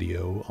upcoming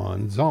video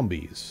on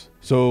zombies?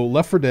 So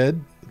Left 4 Dead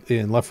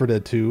and Left 4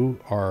 Dead 2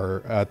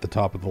 are at the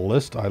top of the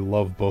list. I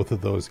love both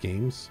of those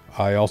games.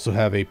 I also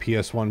have a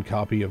PS1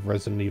 copy of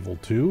Resident Evil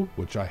 2,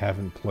 which I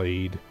haven't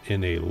played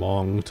in a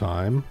long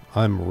time.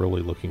 I'm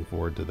really looking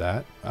forward to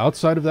that.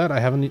 Outside of that, I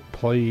haven't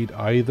played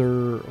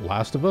either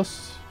Last of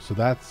Us, so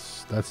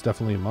that's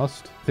definitely a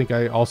must. I think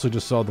I also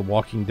just saw The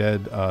Walking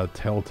Dead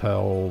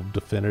Telltale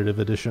Definitive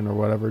Edition or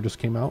whatever just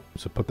came out,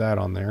 so put that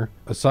on there.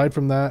 Aside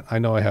from that, I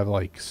know I have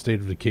like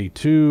State of Decay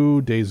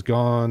 2, Days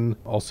Gone.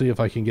 I'll see if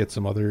I can get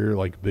some other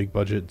like big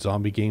budget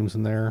zombie games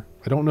in there.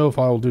 I don't know if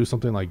I'll do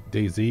something like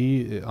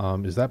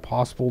DayZ. Is that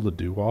possible to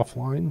do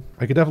offline?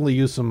 I could definitely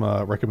use some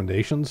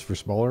recommendations for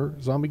smaller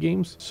zombie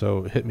games,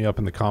 so hit me up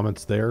in the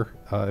comments there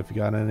if you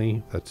got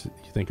any that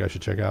you think I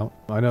should check out.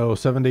 I know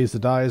 7 Days to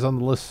Die is on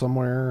the list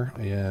somewhere,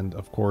 and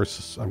of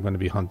course I'm going to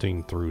be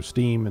hunting through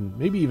Steam and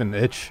maybe even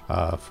Itch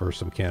for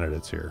some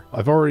candidates here.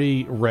 I've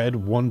already read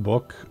one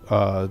book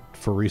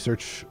for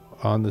research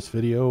on this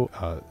video.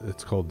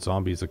 It's called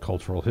Zombies: A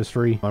Cultural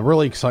History. I'm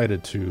really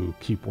excited to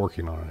keep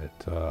working on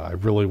it. I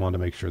really want to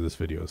make sure this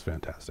video is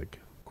fantastic.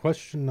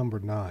 Question number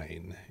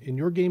 9. In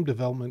your game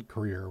development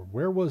career,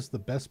 where was the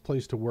best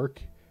place to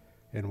work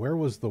and where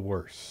was the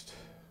worst?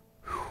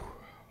 Whew.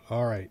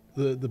 All right,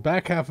 the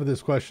back half of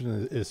this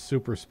question is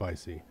super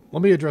spicy.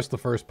 Let me address the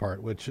first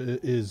part, which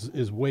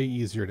is way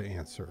easier to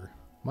answer.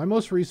 My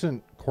most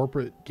recent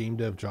corporate game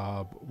dev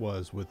job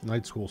was with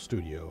Night School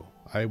Studio.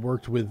 I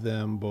worked with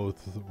them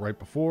both right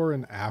before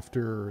and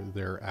after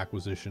their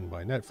acquisition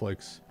by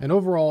Netflix, and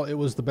overall it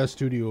was the best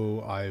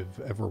studio I've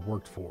ever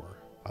worked for.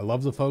 I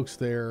love the folks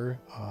there.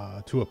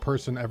 To a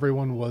person,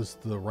 everyone was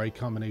the right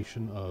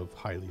combination of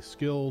highly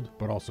skilled,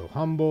 but also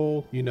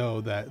humble. You know,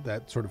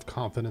 that sort of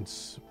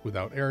confidence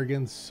without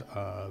arrogance,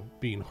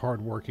 being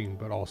hardworking,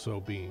 but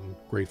also being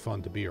great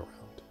fun to be around.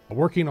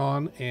 Working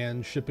on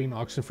and shipping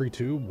Oxenfree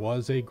 2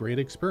 was a great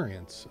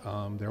experience.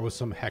 There was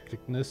some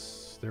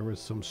hecticness, there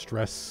was some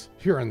stress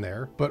here and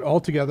there, but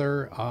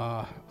altogether,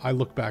 I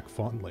look back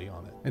fondly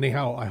on it.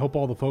 Anyhow, I hope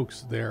all the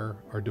folks there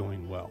are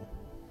doing well.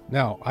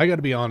 Now, I got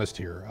to be honest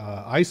here.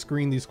 I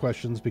screen these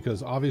questions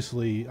because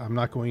obviously I'm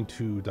not going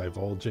to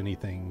divulge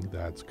anything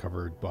that's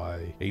covered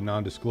by a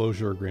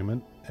non-disclosure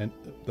agreement, and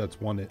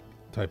that's one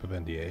type of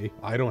NDA.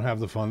 I don't have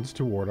the funds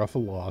to ward off a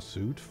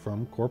lawsuit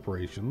from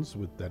corporations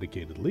with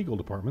dedicated legal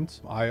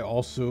departments. I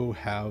also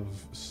have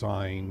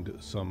signed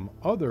some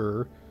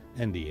other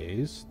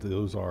NDAs.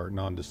 Those are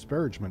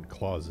non-disparagement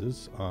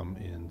clauses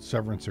in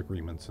severance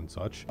agreements and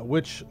such,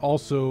 which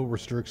also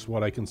restricts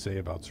what I can say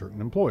about certain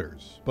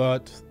employers.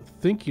 But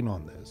thinking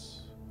on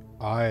this,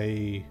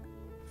 I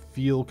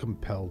feel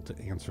compelled to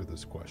answer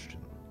this question.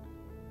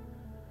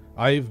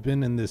 I've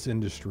been in this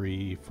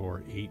industry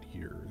for 8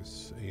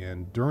 years,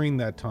 and during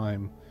that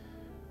time,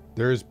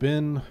 there's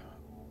been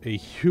a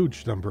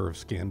huge number of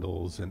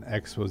scandals and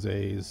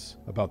exposés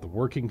about the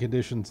working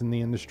conditions in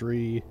the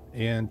industry,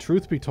 and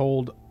truth be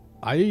told,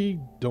 I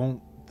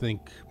don't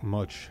think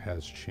much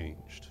has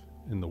changed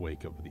in the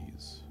wake of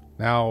these.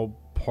 Now,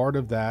 part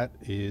of that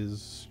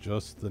is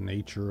just the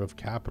nature of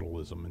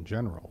capitalism in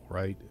general,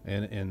 right?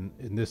 And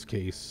in this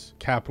case,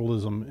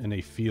 capitalism in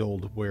a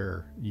field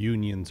where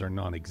unions are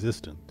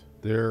non-existent.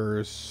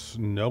 There's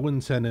no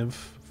incentive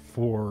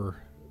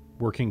for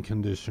working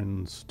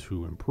conditions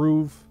to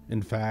improve.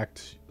 In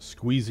fact,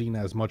 squeezing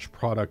as much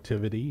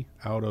productivity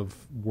out of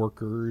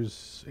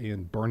workers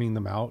and burning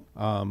them out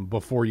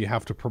before you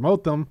have to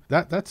promote them,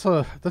 that's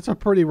a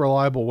pretty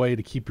reliable way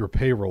to keep your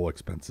payroll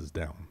expenses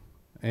down.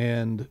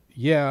 And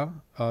yeah,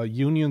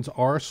 unions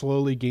are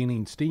slowly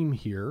gaining steam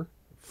here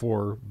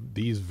for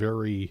these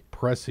very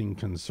pressing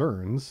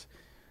concerns,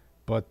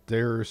 but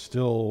they're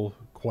still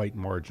quite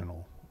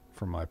marginal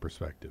from my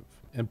perspective.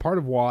 And part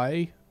of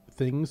why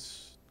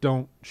things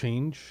don't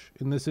change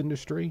in this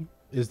industry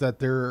is that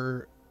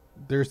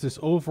there's this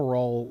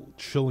overall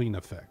chilling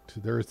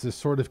effect. There's this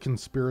sort of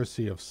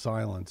conspiracy of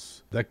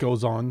silence that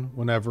goes on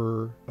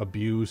whenever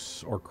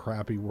abuse or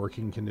crappy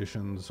working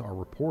conditions are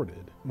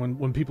reported.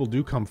 When people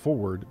do come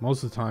forward,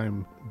 most of the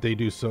time they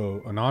do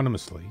so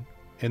anonymously,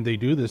 and they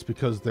do this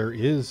because there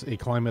is a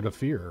climate of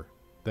fear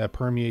that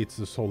permeates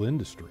this whole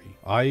industry.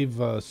 I've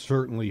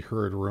certainly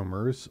heard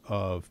rumors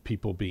of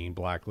people being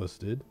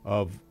blacklisted,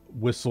 of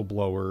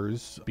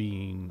whistleblowers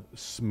being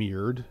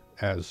smeared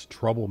as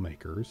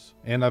troublemakers.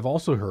 And I've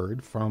also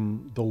heard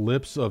from the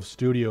lips of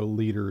studio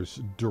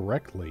leaders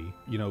directly,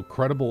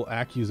 credible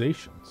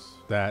accusations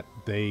that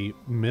they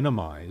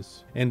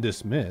minimize and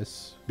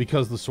dismiss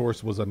because the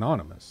source was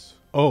anonymous.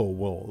 Oh,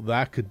 well,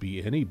 that could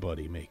be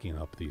anybody making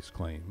up these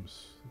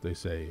claims, they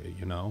say,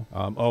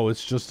 oh,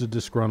 it's just a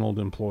disgruntled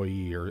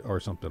employee or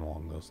something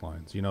along those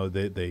lines.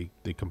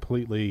 They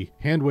completely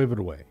hand wave it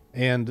away.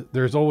 And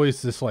there's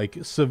always this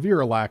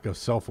severe lack of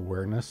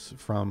self-awareness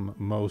from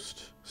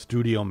most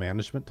studio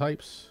management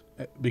types,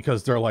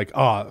 because they're like,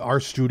 our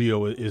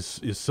studio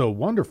is so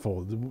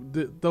wonderful.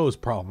 Those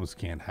problems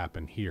can't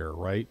happen here,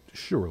 right?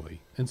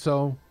 Surely. And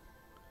so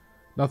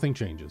nothing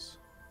changes.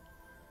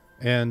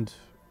 And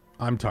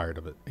I'm tired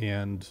of it.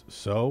 And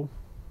so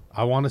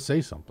I want to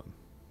say something.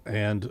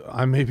 And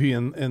I may be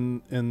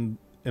in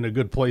a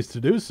good place to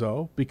do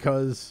so,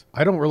 because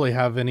I don't really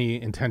have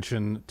any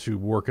intention to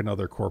work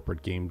another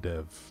corporate game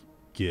dev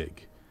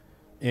gig.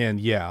 And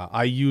yeah,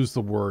 I use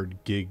the word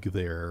gig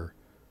there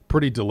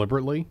pretty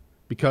deliberately,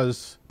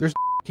 because there's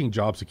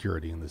job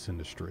security in this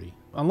industry.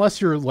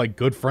 Unless you're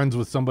good friends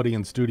with somebody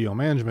in studio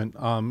management,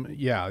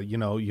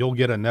 you'll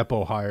get a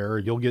Nepo hire,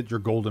 you'll get your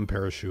golden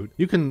parachute.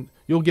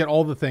 You'll get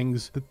all the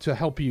things to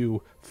help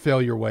you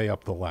fail your way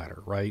up the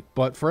ladder, right?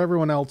 But for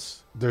everyone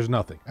else, there's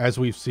nothing, as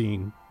we've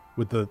seen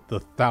with the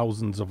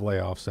thousands of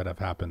layoffs that have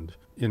happened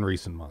in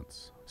recent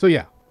months. So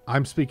yeah,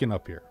 I'm speaking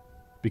up here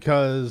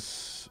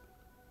because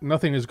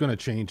nothing is going to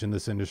change in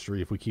this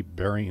industry if we keep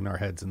burying our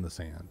heads in the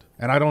sand.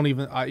 And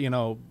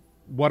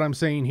what I'm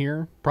saying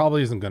here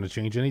probably isn't going to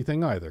change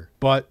anything either,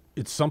 but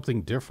it's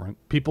something different.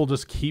 People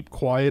just keep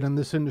quiet in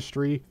this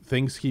industry.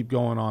 Things keep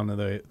going on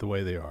the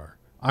way they are.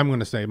 I'm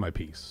going to say my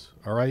piece.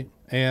 All right.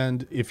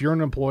 And if you're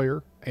an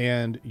employer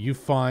and you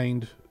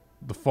find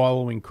the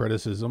following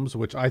criticisms,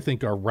 which I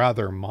think are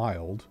rather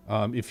mild,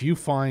 if you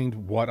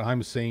find what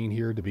I'm saying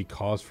here to be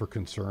cause for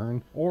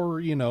concern,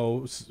 or,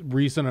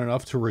 reason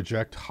enough to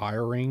reject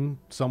hiring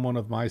someone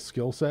of my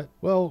skill set,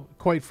 well,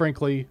 quite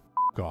frankly,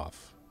 f***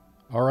 off.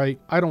 All right,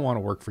 I don't want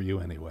to work for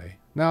you anyway.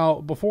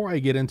 Now, before I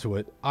get into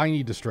it, I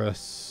need to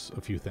stress a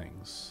few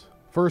things.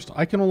 First,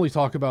 I can only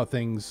talk about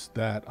things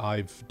that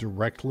I've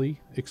directly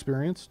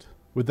experienced.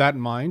 With that in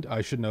mind,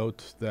 I should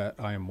note that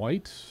I am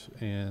white,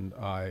 and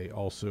I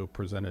also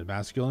presented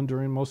masculine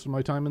during most of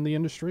my time in the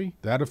industry.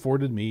 That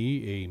afforded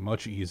me a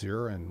much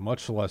easier and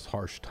much less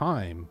harsh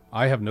time.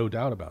 I have no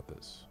doubt about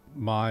this.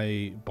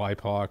 My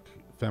BIPOC,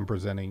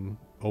 femme-presenting,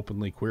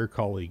 openly queer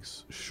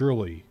colleagues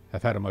surely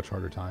have had a much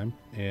harder time,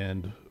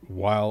 and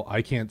while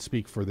I can't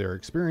speak for their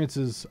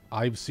experiences,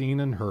 I've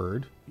seen and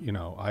heard,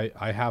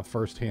 I have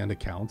firsthand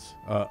accounts,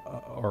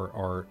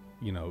 or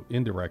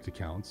indirect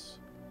accounts,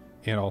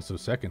 and also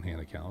secondhand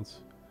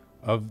accounts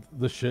of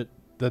the shit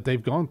that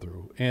they've gone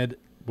through. And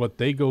what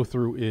they go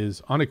through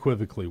is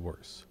unequivocally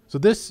worse. So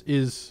this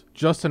is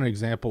just an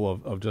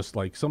example of just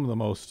like some of the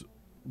most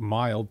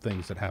mild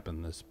things that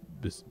happen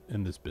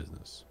in this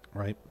business,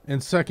 right?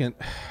 And second,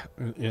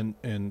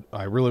 and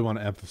I really want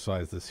to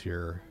emphasize this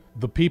here,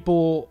 the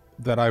people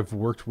that I've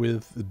worked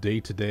with day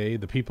to day,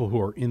 the people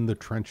who are in the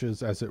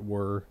trenches, as it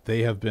were,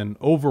 they have been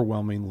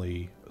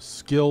overwhelmingly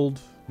skilled,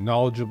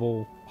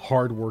 knowledgeable,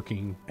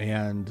 hardworking,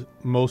 and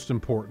most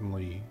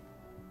importantly,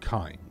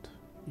 kind.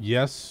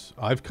 Yes,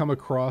 I've come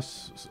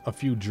across a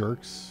few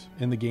jerks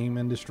in the game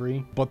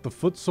industry, but the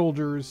foot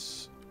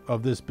soldiers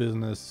of this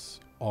business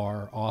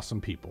are awesome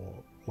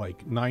people,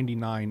 like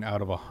 99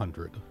 out of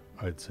 100,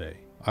 I'd say.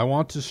 I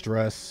want to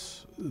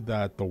stress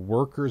that the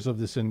workers of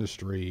this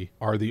industry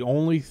are the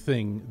only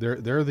thing,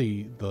 they're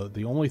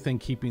the only thing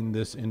keeping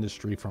this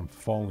industry from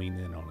falling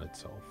in on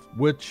itself,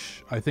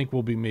 which I think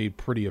will be made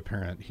pretty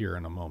apparent here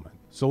in a moment.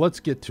 So let's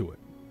get to it.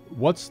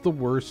 What's the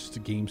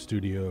worst game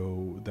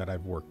studio that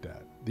I've worked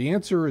at? The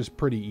answer is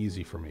pretty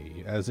easy for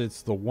me, as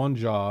it's the one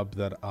job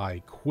that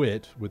I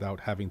quit without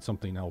having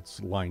something else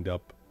lined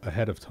up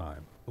ahead of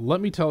time.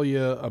 Let me tell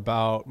you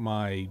about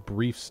my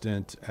brief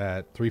stint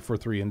at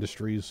 343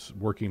 Industries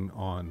working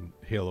on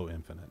Halo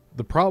Infinite.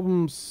 The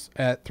problems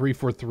at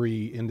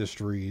 343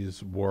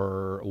 Industries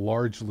were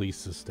largely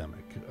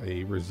systemic,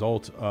 a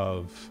result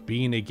of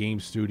being a game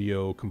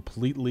studio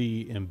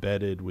completely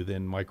embedded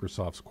within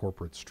Microsoft's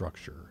corporate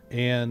structure.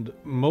 And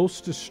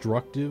most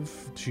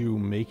destructive to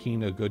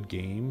making a good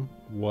game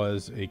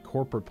was a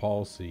corporate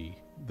policy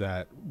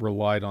that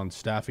relied on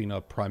staffing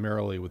up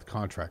primarily with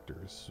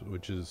contractors,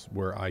 which is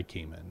where I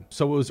came in.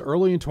 So it was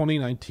early in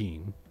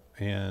 2019,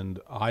 and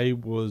I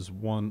was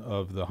one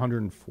of the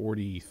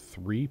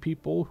 143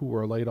 people who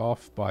were laid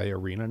off by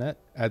ArenaNet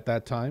at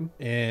that time.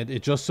 And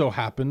it just so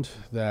happened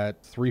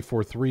that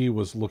 343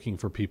 was looking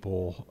for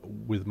people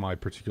with my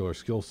particular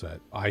skill set.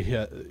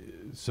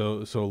 So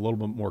a little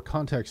bit more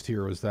context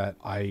here is that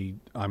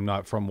I'm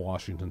not from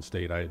Washington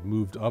State. I had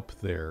moved up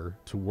there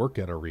to work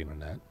at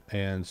ArenaNet.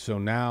 And so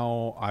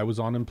now I was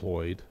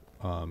unemployed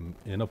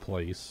in a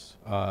place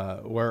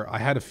where I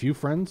had a few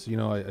friends. You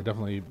know, I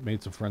definitely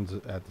made some friends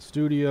at the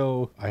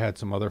studio. I had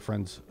some other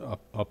friends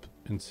up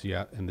in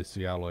the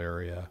Seattle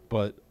area,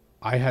 but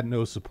I had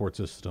no support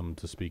system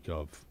to speak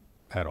of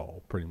at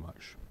all, pretty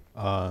much.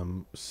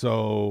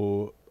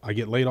 So I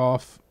get laid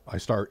off. I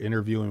start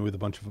interviewing with a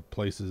bunch of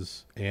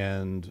places,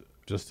 and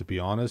just to be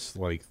honest,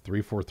 like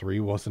 343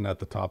 wasn't at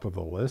the top of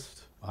the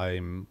list.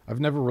 I've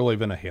never really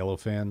been a Halo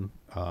fan.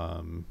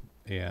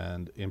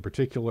 And in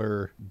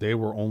particular, they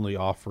were only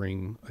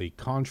offering a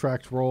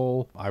contract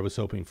role. I was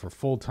hoping for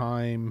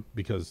full-time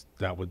because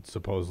that would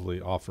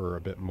supposedly offer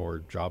a bit more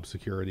job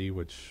security,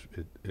 which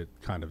it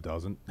kind of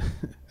doesn't,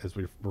 as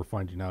we're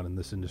finding out in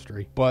this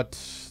industry.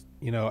 But,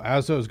 you know,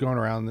 as I was going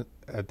around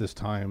at this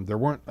time, there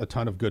weren't a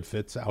ton of good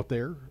fits out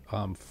there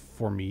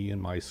for me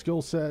and my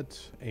skill set.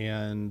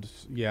 And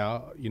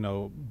yeah, you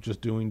know,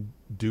 just doing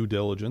due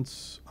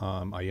diligence,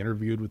 I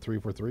interviewed with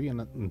 343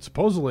 and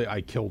supposedly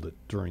I killed it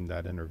during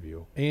that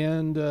interview.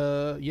 And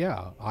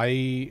yeah,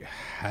 I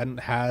hadn't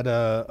had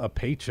a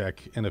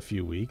paycheck in a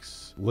few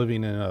weeks,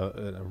 living in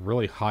a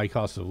really high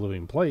cost of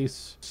living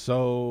place.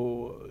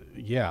 So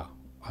yeah,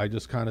 I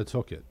just kind of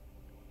took it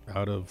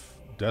out of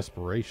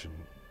desperation,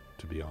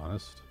 to be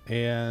honest.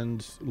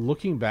 And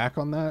looking back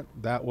on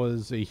that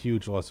was a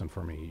huge lesson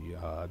for me.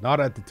 Not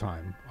at the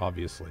time,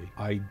 obviously.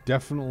 I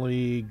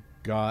definitely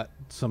got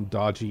some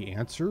dodgy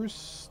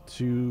answers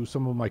to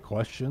some of my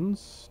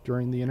questions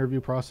during the interview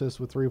process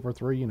with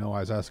 343. You know, I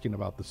was asking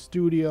about the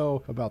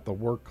studio, about the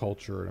work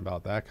culture, and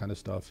about that kind of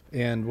stuff.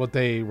 And what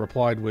they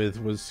replied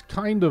with was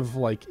kind of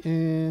like,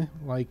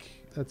 like,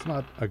 that's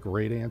not a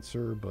great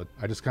answer, but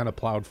I just kind of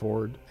plowed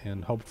forward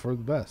and hoped for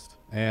the best.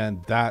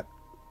 And that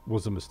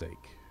was a mistake,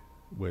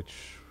 which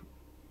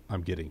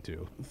I'm getting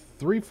to.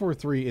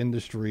 343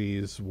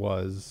 Industries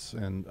was,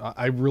 and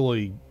I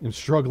really am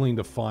struggling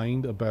to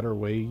find a better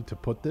way to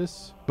put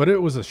this, but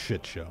it was a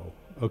shit show,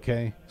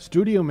 okay?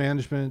 Studio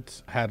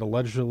management had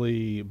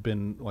allegedly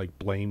been like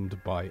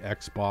blamed by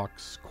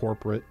Xbox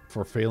corporate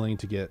for failing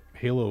to get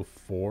Halo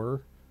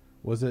 4,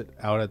 was it,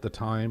 out at the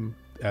time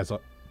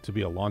to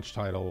be a launch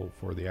title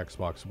for the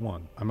Xbox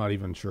One. I'm not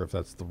even sure if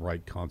that's the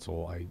right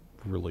console. I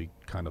really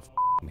kind of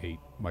hate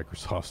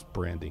Microsoft's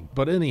branding.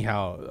 But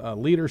anyhow,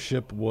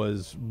 leadership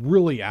was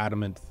really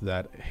adamant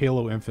that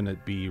Halo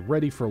Infinite be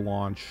ready for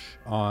launch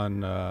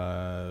on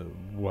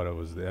what it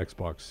was, the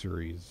Xbox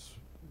Series,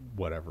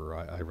 whatever.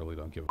 I really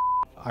don't give a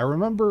I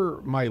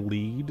remember my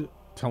lead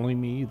telling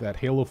me that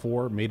Halo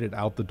 4 made it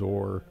out the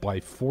door by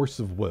force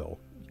of will,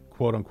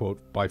 quote unquote,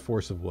 by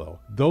force of will.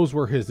 Those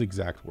were his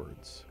exact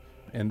words.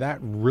 And that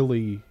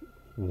really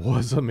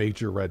was a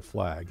major red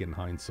flag in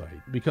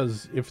hindsight,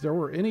 because if there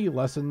were any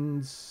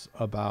lessons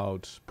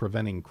about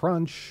preventing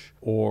crunch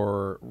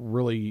or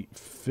really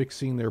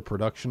fixing their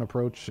production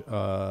approach,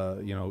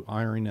 you know,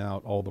 ironing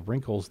out all the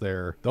wrinkles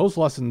there, those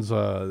lessons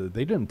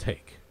they didn't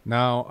take.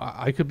 Now,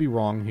 I could be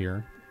wrong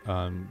here.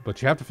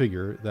 But you have to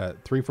figure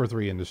that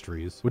 343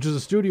 Industries, which is a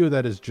studio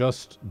that is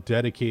just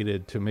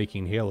dedicated to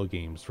making Halo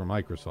games for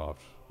Microsoft,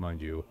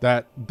 mind you,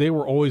 that they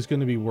were always going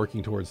to be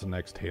working towards the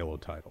next Halo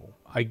title.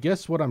 I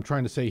guess what I'm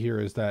trying to say here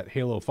is that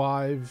Halo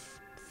 5,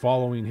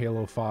 following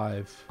Halo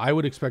 5, I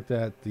would expect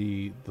that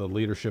the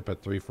leadership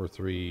at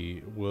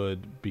 343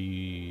 would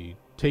be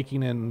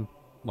taking in,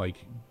 like,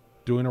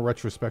 doing a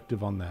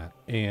retrospective on that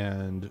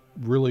and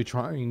really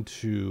trying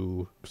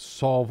to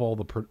solve all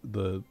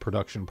the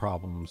production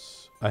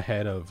problems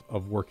ahead of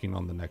working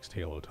on the next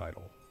Halo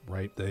title,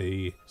 right?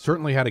 They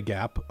certainly had a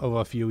gap of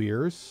a few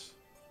years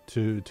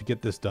to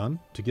get this done,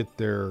 to get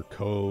their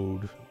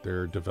code,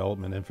 their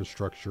development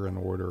infrastructure in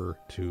order,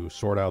 to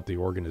sort out the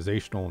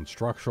organizational and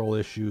structural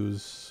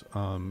issues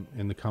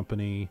in the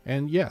company,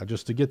 and yeah,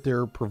 just to get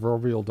their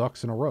proverbial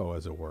ducks in a row,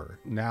 as it were.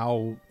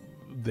 Now,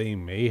 they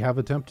may have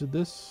attempted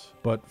this,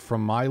 but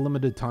from my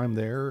limited time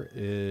there,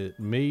 it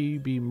may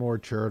be more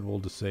charitable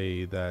to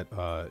say that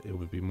it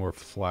would be more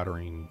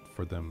flattering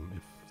for them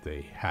if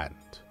they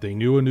hadn't. They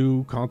knew a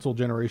new console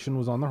generation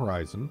was on the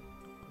horizon,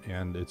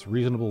 and it's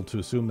reasonable to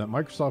assume that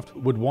Microsoft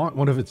would want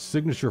one of its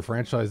signature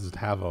franchises to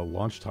have a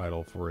launch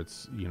title for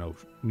its, you know,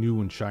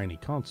 new and shiny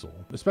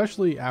console,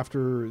 especially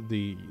after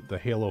the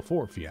Halo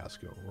 4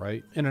 fiasco,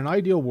 right? In an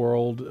ideal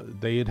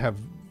world, they'd have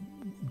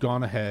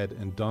gone ahead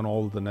and done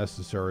all of the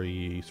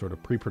necessary sort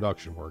of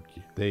pre-production work.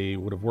 They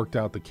would have worked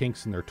out the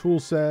kinks in their tool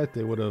set.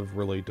 They would have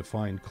really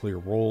defined clear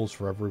roles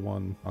for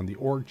everyone on the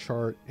org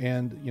chart.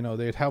 And, you know,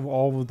 they'd have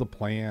all of the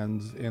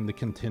plans and the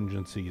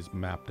contingencies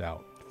mapped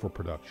out for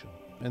production.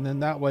 And then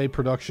that way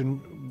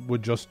production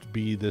would just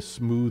be this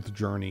smooth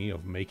journey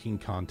of making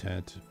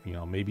content, you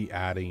know, maybe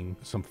adding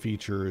some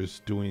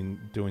features, doing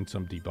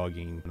some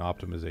debugging and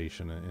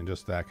optimization and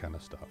just that kind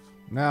of stuff.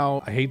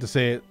 Now, I hate to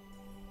say it,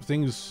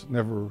 things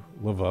never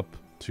live up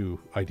to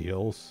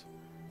ideals,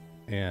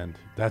 and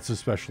that's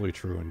especially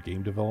true in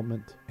game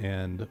development.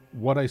 And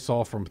what I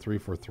saw from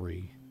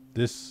 343,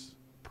 this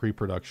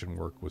pre-production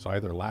work was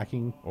either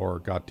lacking or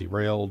got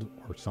derailed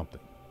or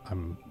something.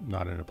 I'm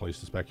not in a place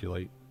to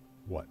speculate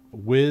what.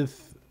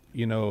 With,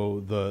 you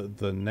know,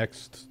 the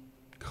next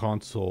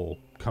console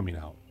coming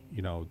out,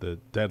 you know, the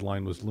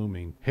deadline was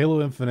looming.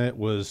 Halo Infinite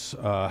was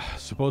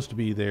supposed to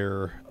be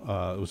there.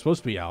 It was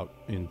supposed to be out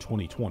in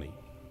 2020.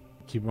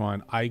 Keep in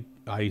mind,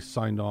 I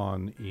signed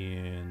on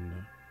in,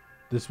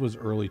 this was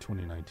early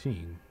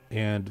 2019.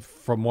 And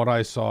from what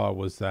I saw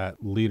was that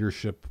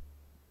leadership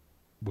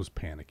was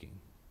panicking.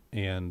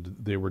 And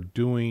they were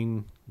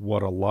doing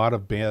what a lot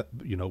of bad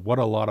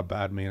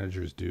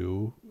managers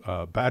do.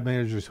 Bad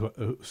managers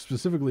who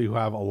specifically who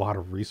have a lot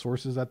of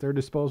resources at their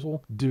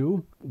disposal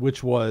do,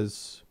 which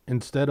was,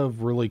 instead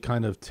of really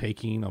kind of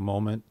taking a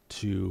moment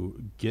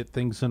to get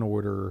things in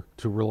order,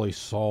 to really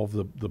solve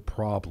the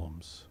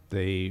problems,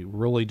 they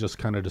really just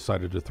kind of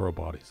decided to throw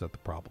bodies at the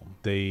problem.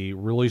 They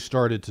really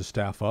started to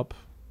staff up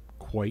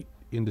quite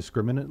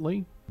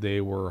indiscriminately. They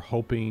were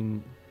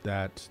hoping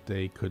that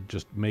they could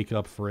just make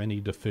up for any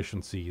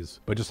deficiencies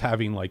by just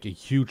having like a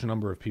huge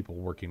number of people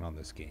working on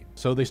this game.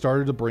 So they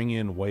started to bring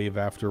in wave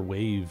after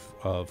wave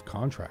of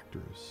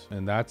contractors,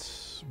 and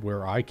that's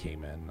where I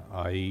came in.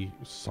 I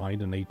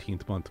signed an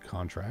 18-month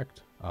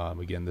contract.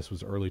 Again, this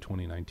was early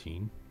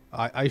 2019.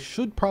 I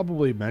should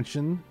probably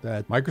mention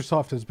that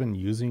Microsoft has been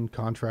using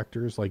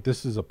contractors. Like,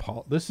 this is a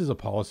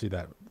policy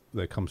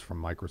that comes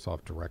from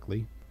Microsoft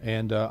directly.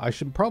 And I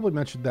should probably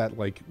mention that,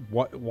 like,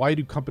 why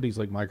do companies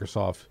like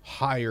Microsoft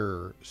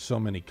hire so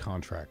many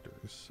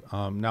contractors?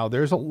 Now,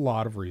 there's a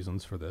lot of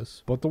reasons for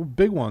this, but the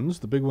big ones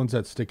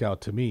that stick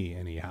out to me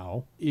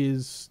anyhow,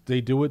 is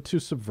they do it to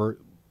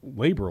subvert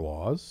labor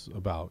laws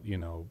about, you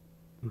know,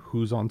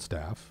 who's on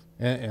staff.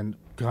 And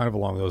kind of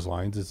along those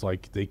lines, it's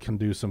like they can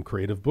do some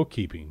creative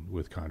bookkeeping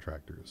with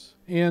contractors.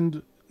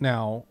 And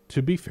now,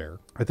 to be fair,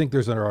 I think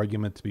there's an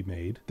argument to be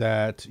made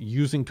that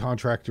using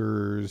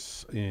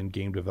contractors in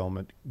game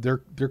development, there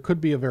could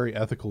be a very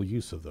ethical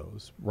use of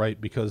those, right?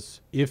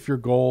 Because if your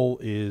goal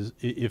is,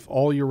 if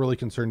all you're really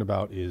concerned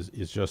about is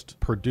just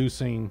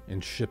producing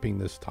and shipping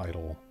this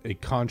title, a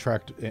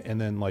contract, and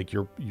then like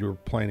you're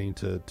planning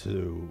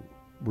to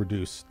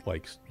reduce,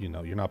 like, you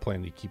know, you're not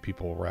planning to keep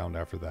people around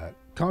after that.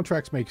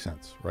 Contracts make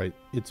sense, right?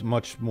 It's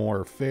much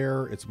more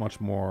fair. It's much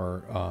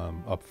more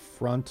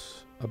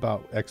upfront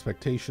about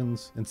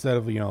expectations, instead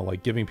of, you know,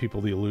 like giving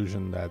people the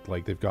illusion that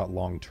like they've got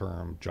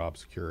long-term job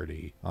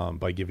security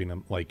by giving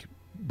them like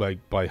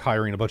by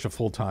hiring a bunch of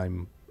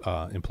full-time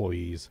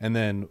employees, and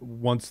then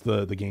once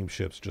the game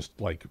ships, just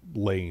like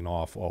laying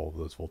off all of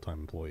those full-time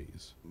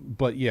employees.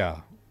 But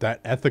yeah,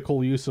 that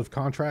ethical use of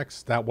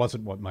contracts, that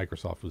wasn't what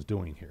Microsoft was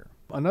doing here.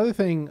 Another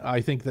thing I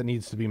think that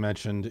needs to be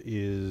mentioned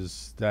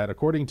is that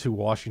according to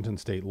Washington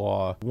state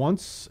law,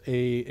 once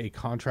a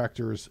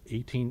contractor's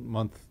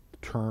 18-month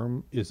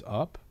term is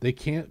up, they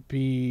can't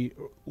be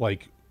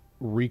like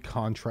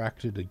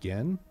recontracted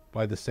again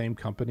by the same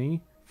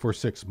company for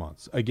 6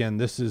 months. Again,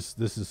 this is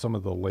some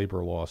of the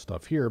labor law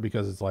stuff here,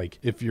 because it's like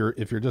if you're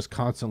just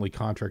constantly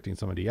contracting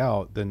somebody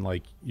out, then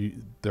like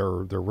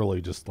they're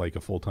really just like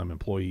a full-time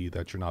employee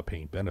that you're not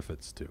paying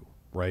benefits to.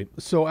 right?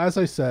 So as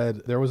I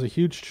said, there was a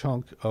huge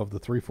chunk of the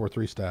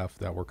 343 staff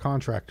that were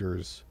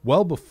contractors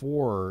well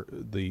before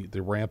the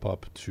ramp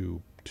up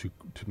to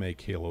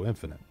make Halo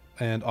Infinite.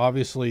 And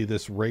obviously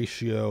this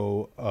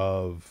ratio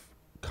of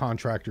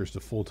contractors to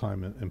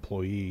full-time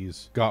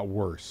employees got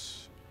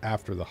worse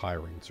after the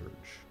hiring surge.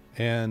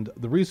 And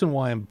the reason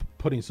why I'm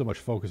putting so much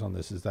focus on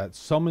this is that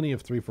so many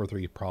of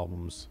 343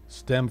 problems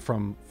stem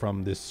from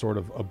this sort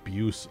of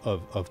abuse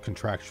of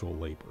contractual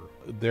labor.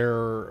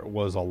 There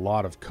was a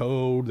lot of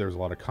code, there's a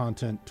lot of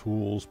content,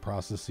 tools,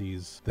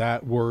 processes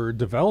that were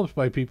developed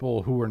by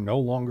people who were no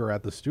longer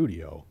at the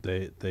studio.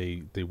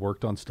 They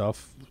worked on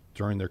stuff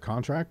during their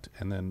contract,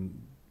 and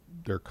then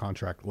their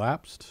contract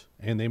lapsed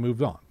and they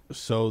moved on.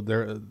 So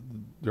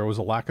there was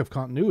a lack of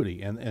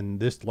continuity, and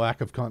this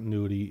lack of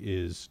continuity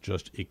is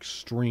just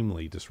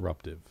extremely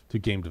disruptive to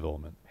game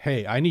development.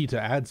 Hey, I need to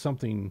add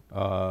something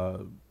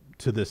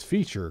to this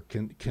feature.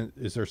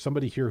 Is there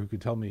somebody here who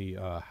could tell me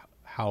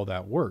how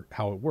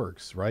it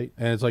works, right?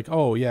 And it's like,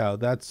 oh yeah,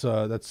 that's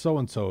so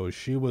and so.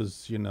 She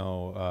was,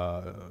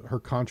 her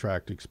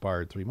contract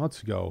expired 3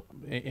 months ago,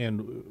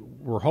 and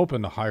we're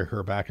hoping to hire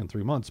her back in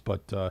 3 months,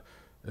 but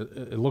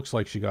it looks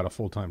like she got a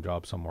full-time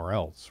job somewhere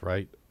else,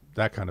 right?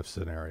 That kind of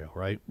scenario,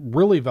 right?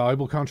 Really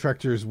valuable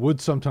contractors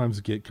would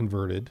sometimes get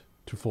converted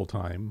to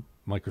full-time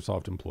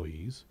Microsoft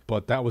employees,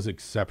 but that was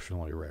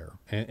exceptionally rare.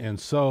 And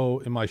so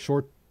in my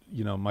short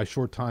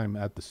time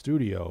at the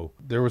studio,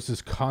 there was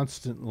this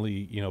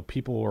constantly,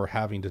 people were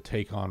having to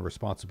take on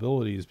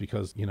responsibilities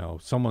because,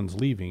 someone's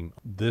leaving.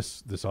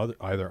 This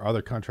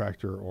other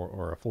contractor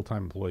or a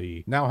full-time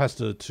employee now has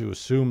to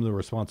assume the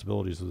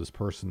responsibilities of this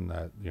person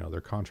that,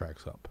 their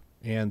contract's up.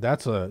 And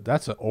that's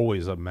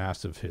always a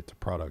massive hit to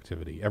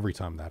productivity every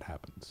time that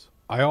happens.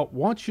 I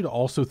want you to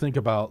also think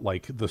about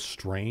like the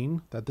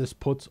strain that this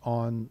puts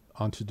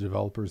onto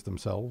developers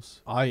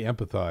themselves. I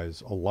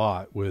empathize a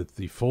lot with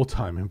the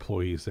full-time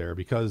employees there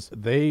because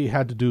they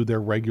had to do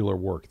their regular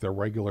work, their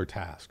regular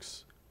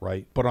tasks,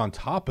 right? But on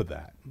top of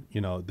that,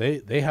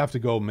 they have to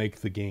go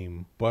make the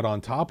game. But on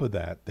top of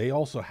that, they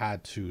also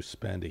had to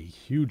spend a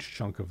huge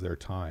chunk of their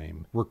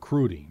time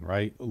recruiting,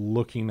 right?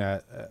 Looking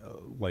at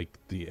like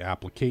the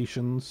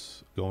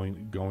applications,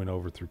 going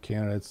over through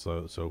candidates.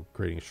 So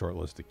creating a short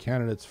list of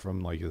candidates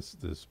from like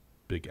this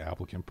big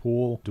applicant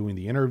pool, doing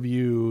the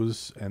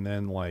interviews, and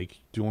then like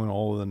doing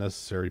all of the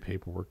necessary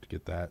paperwork to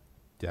get that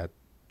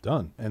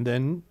done. And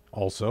then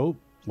also,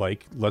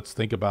 like, let's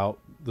think about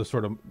the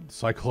sort of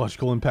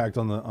psychological impact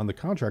on the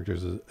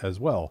contractors as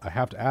well. I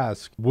have to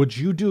ask, would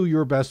you do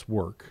your best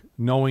work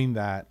knowing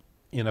that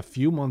in a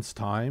few months'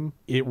 time,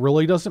 it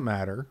really doesn't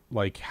matter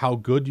like how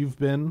good you've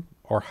been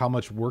or how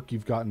much work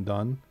you've gotten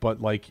done, but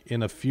like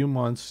in a few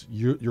months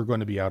you're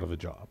going to be out of a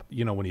job?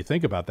 When you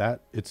think about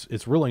that,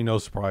 it's really no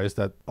surprise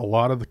that a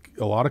lot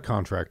of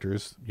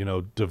contractors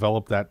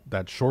develop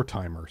that short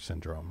timer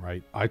syndrome,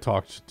 right? I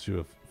talked to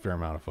a fair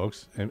amount of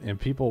folks, and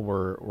people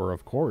were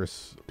of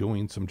course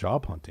doing some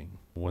job hunting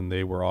when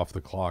they were off the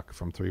clock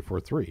from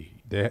 343.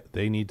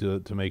 They need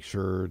to make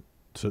sure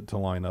to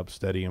line up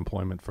steady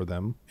employment for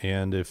them,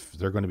 and if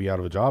they're going to be out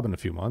of a job in a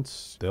few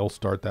months, they'll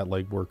start that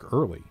legwork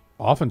early.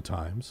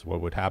 Oftentimes what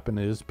would happen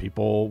is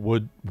people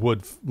would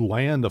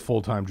land a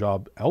full-time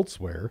job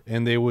elsewhere,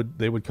 and they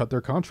would cut their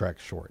contract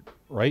short,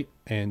 right?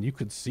 And you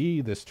could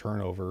see this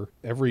turnover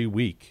every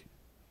week.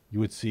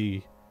 You would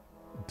see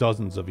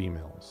dozens of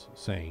emails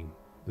saying,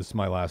 "This is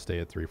my last day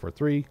at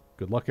 343.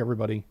 Good luck,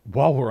 everybody."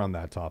 While we're on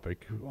that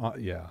topic,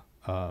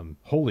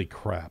 holy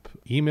crap.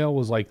 Email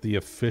was like the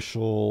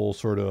official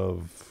sort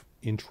of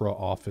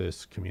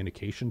intra-office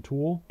communication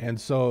tool. And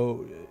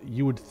so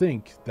you would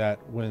think that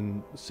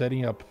when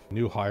setting up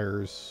new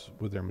hires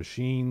with their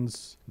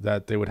machines,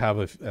 that they would have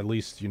at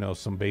least,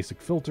 some basic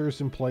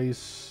filters in place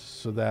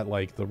so that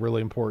like the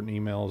really important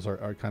emails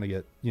are kind of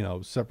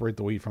get, separate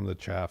the wheat from the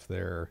chaff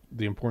there.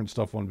 The important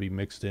stuff won't be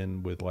mixed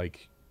in with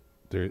like,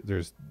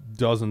 there's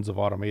dozens of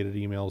automated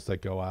emails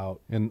that go out,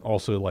 and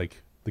also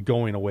like the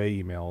going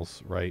away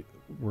emails, right,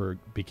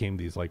 became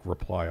these like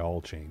reply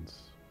all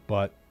chains.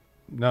 But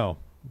no,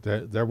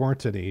 there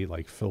weren't any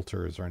like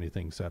filters or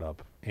anything set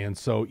up, and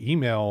so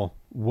email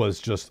was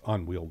just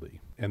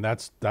unwieldy. And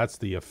that's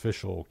the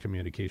official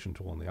communication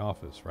tool in the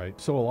office, right?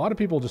 So a lot of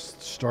people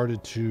just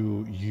started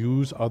to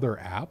use other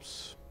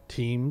apps,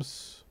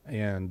 Teams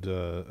and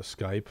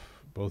Skype,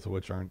 both of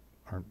which aren't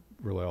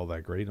really all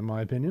that great in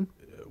my opinion.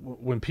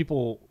 When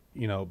people,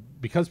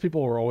 because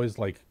people were always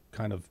like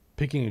kind of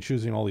picking and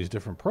choosing all these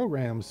different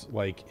programs,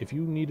 like if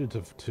you needed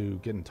to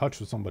get in touch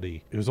with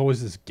somebody, it was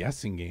always this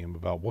guessing game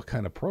about what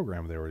kind of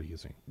program they were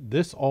using.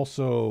 This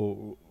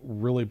also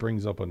really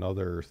brings up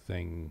another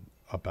thing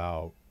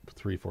about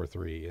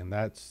 343, and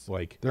that's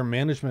like their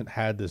management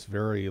had this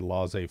very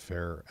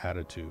laissez-faire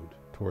attitude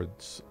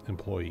towards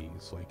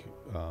employees, like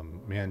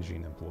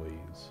managing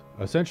employees.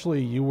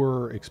 Essentially, you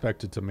were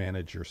expected to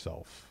manage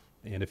yourself.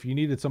 And if you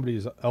needed somebody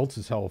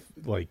else's help,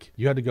 like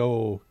you had to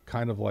go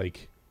kind of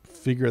like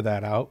figure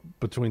that out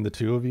between the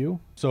two of you.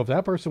 So if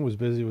that person was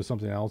busy with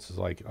something else, is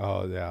like,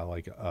 oh yeah,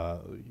 like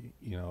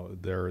you know,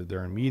 they're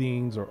in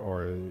meetings,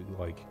 or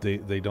like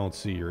they don't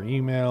see your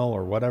email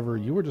or whatever,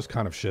 you were just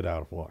kind of shit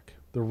out of luck.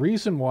 The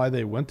reason why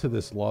they went to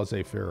this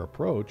laissez-faire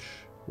approach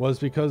was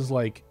because,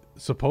 like,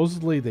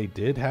 supposedly they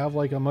did have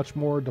like a much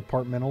more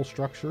departmental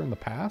structure in the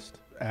past.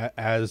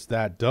 As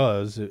that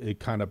does, it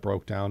kind of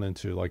broke down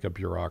into like a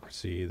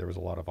bureaucracy. There was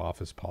a lot of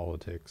office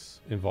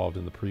politics involved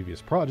in the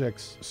previous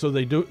projects. So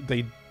they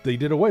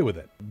did away with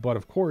it. But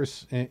of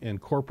course, in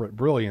corporate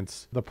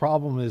brilliance, the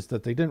problem is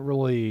that they didn't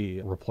really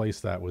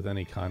replace that with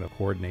any kind of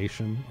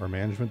coordination or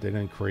management. They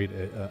didn't create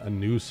a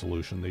new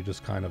solution. They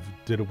just kind of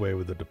did away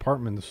with the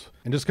departments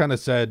and just kind of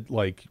said,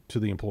 like, to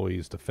the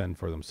employees to fend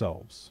for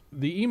themselves.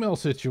 The email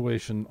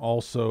situation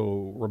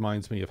also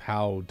reminds me of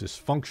how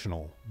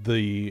dysfunctional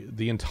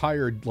the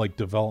entire like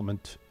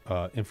development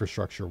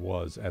infrastructure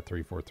was at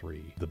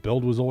 343. The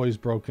build was always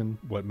broken.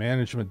 What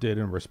management did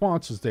in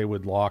response is they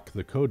would lock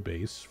the code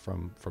base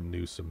from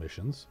new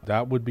submissions.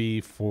 That would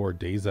be for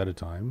days at a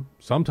time,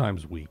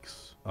 sometimes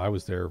weeks. I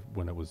was there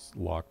when it was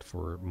locked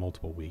for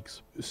multiple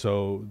weeks.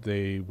 So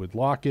they would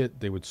lock it,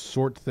 they would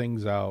sort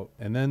things out,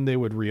 and then they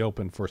would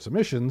reopen for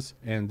submissions.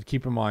 And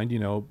keep in mind, you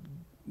know,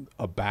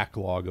 a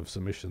backlog of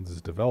submissions is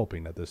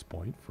developing at this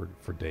point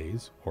for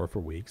days or for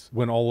weeks.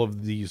 When all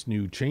of these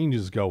new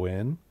changes go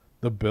in,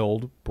 the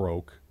build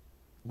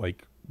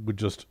would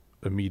just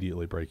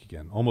immediately break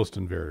again, almost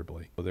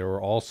invariably. There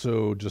were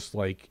also just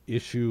like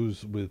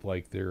issues with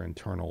like their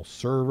internal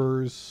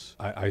servers.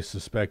 I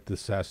suspect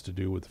this has to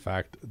do with the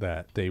fact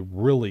that they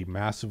really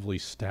massively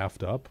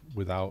staffed up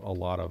without a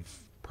lot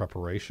of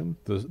preparation.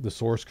 The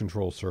source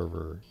control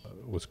server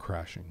was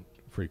crashing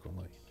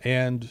frequently.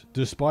 And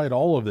despite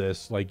all of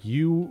this, like,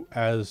 you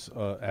as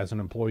an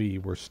employee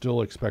were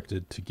still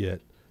expected to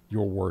get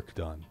your work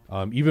done,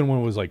 even when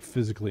it was like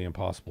physically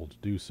impossible to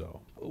do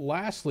so.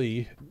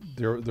 Lastly,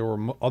 there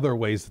were other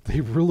ways that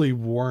they really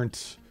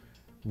weren't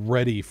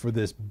ready for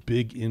this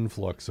big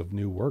influx of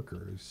new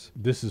workers.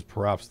 This is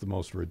perhaps the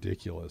most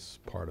ridiculous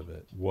part of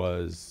it,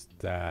 was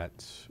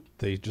that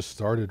they just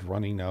started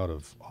running out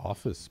of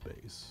office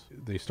space.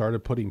 They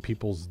started putting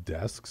people's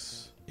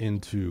desks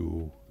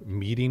into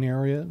meeting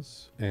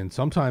areas, and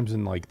sometimes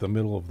in like the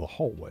middle of the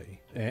hallway.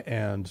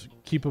 And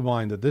keep in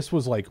mind that this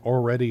was like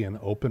already an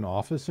open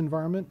office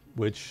environment,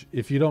 which,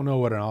 if you don't know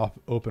what an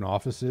open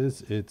office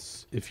is,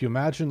 it's, if you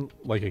imagine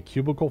like a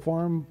cubicle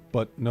farm,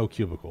 but no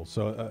cubicles.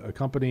 So a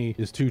company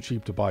is too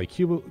cheap to buy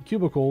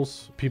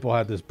cubicles. People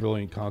had this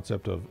brilliant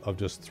concept of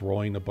just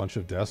throwing a bunch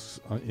of desks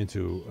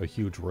into a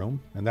huge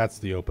room, and that's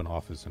the open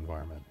office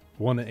environment.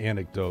 One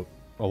anecdote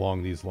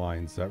along these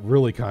lines that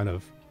really kind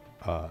of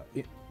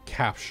it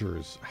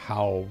captures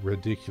how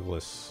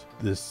ridiculous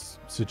this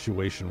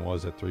situation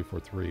was at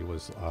 343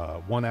 was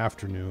one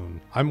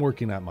afternoon, I'm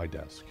working at my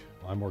desk.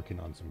 I'm working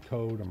on some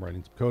code. I'm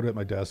writing some code at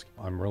my desk.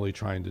 I'm really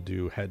trying to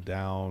do head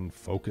down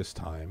focus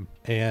time.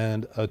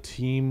 And a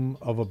team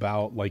of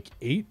about like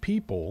 8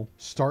 people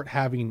start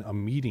having a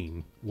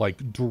meeting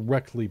like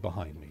directly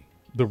behind me.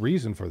 The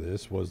reason for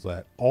this was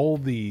that all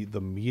the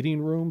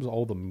meeting rooms,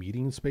 all the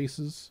meeting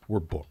spaces were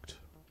booked.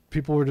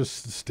 People were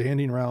just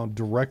standing around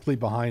directly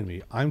behind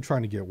me. I'm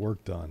trying to get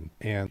work done,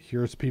 and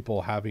here's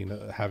people having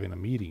a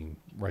meeting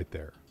right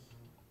there.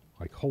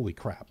 Like, holy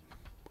crap.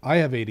 I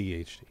have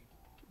ADHD.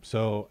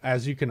 So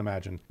as you can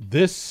imagine,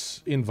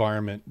 this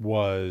environment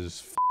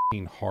was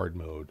f***ing hard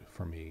mode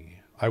for me.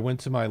 I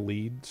went to my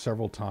lead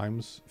several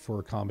times for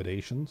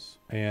accommodations,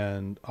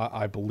 and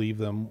I believe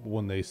them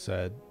when they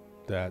said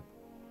that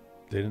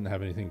they didn't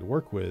have anything to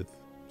work with.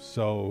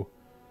 So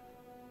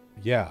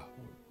yeah,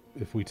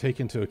 if we take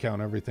into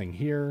account everything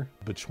here,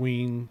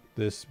 between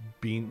this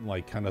being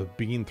like kind of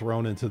being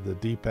thrown into the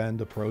deep end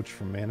approach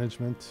from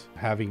management,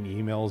 having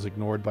emails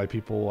ignored by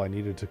people I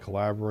needed to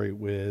collaborate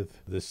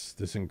with,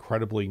 this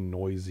incredibly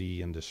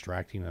noisy and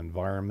distracting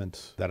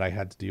environment that I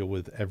had to deal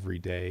with every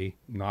day,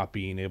 not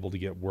being able to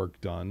get work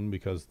done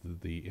because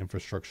the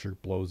infrastructure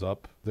blows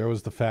up. There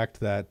was the fact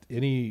that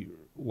any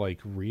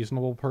like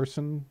reasonable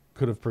person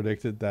could have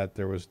predicted that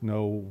there was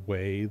no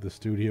way the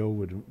studio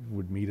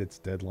would meet its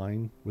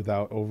deadline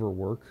without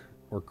overwork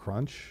or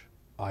crunch.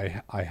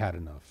 I had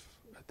enough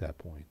at that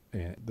point,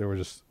 and there were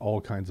just all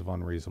kinds of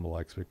unreasonable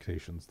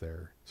expectations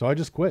there. So I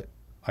just quit.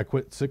 I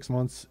quit 6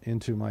 months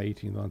into my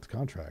 18-month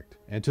contract,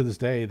 and to this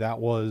day, that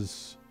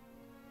was,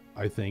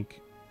 I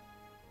think,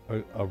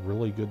 a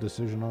really good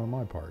decision on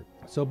my part.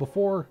 So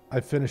before I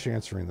finish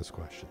answering this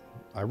question,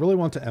 I really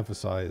want to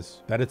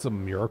emphasize that it's a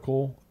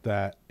miracle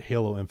that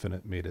Halo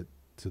Infinite made it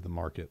to the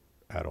market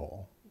at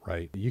all,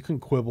 right? You can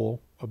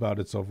quibble about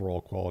its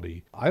overall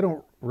quality. I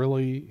don't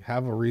really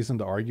have a reason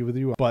to argue with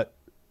you, but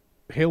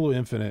Halo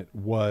Infinite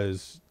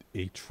was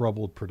a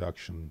troubled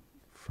production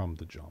from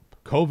the jump.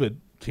 COVID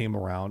came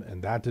around,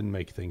 and that didn't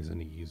make things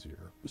any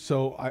easier.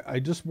 So I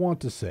just want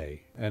to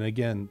say, and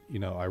again, you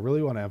know, I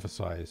really want to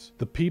emphasize,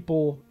 the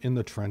people in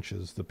the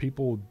trenches, the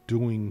people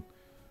doing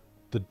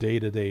the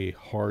day-to-day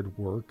hard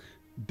work,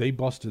 they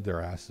busted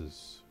their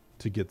asses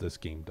to get this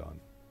game done.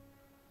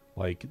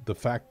 Like, the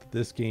fact that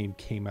this game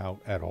came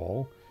out at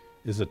all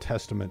is a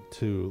testament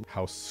to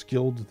how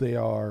skilled they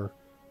are,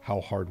 how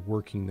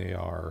hardworking they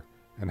are,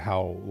 and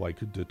how, like,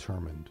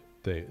 determined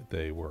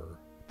they were.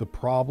 The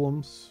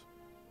problems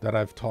that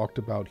I've talked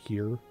about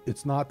here,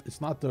 it's not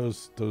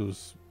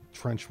those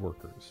trench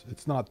workers.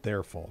 It's not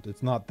their fault.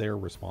 It's not their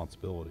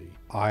responsibility.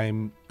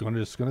 I'm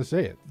just gonna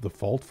say it. The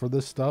fault for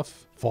this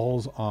stuff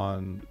falls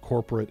on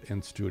corporate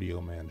and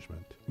studio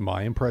management.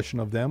 My impression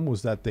of them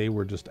was that they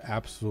were just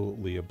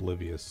absolutely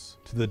oblivious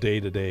to the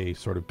day-to-day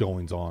sort of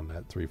goings on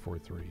at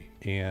 343.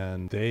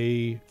 And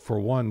they, for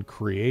one,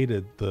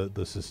 created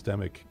the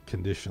systemic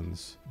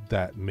conditions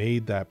that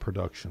made that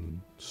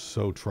production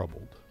so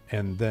troubled.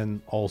 And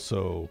then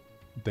also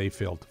they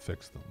failed to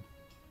fix them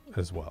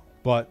as well.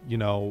 But, you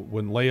know,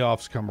 when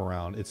layoffs come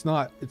around, it's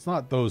not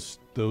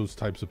those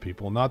types of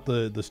people, not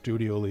the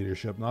studio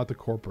leadership, not the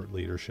corporate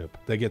leadership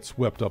that get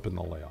swept up in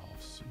the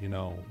layoffs. You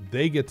know,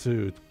 they get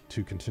to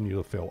continue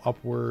to fail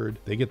upward.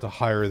 They get to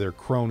hire their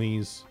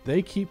cronies.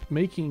 They keep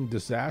making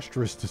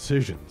disastrous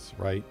decisions,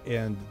 right?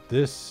 And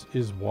this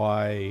is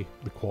why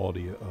the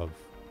quality of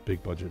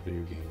big budget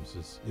video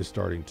games is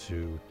starting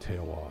to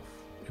tail off,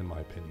 in my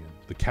opinion.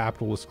 The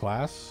capitalist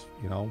class,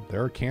 you know,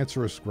 they're a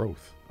cancerous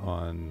growth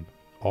on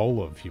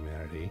all of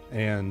humanity,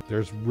 and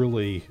there's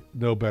really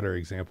no better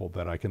example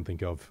that I can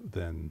think of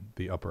than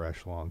the upper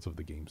echelons of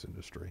the games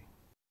industry.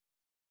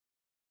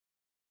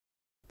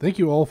 Thank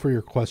you all for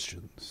your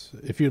questions.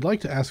 If you'd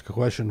like to ask a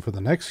question for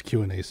the next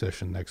Q&A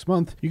session next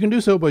month, you can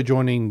do so by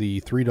joining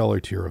the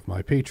 $3 tier of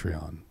my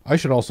Patreon. I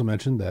should also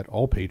mention that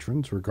all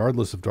patrons,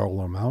 regardless of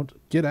dollar amount,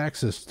 get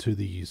access to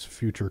these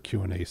future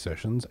Q&A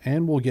sessions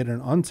and will get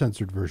an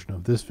uncensored version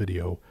of this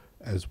video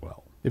as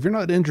well. If you're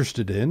not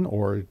interested in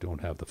or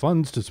don't have the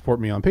funds to support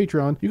me on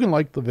Patreon, you can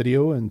like the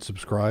video and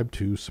subscribe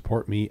to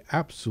support me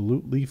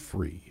absolutely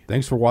free.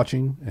 Thanks for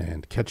watching,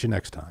 and catch you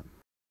next time.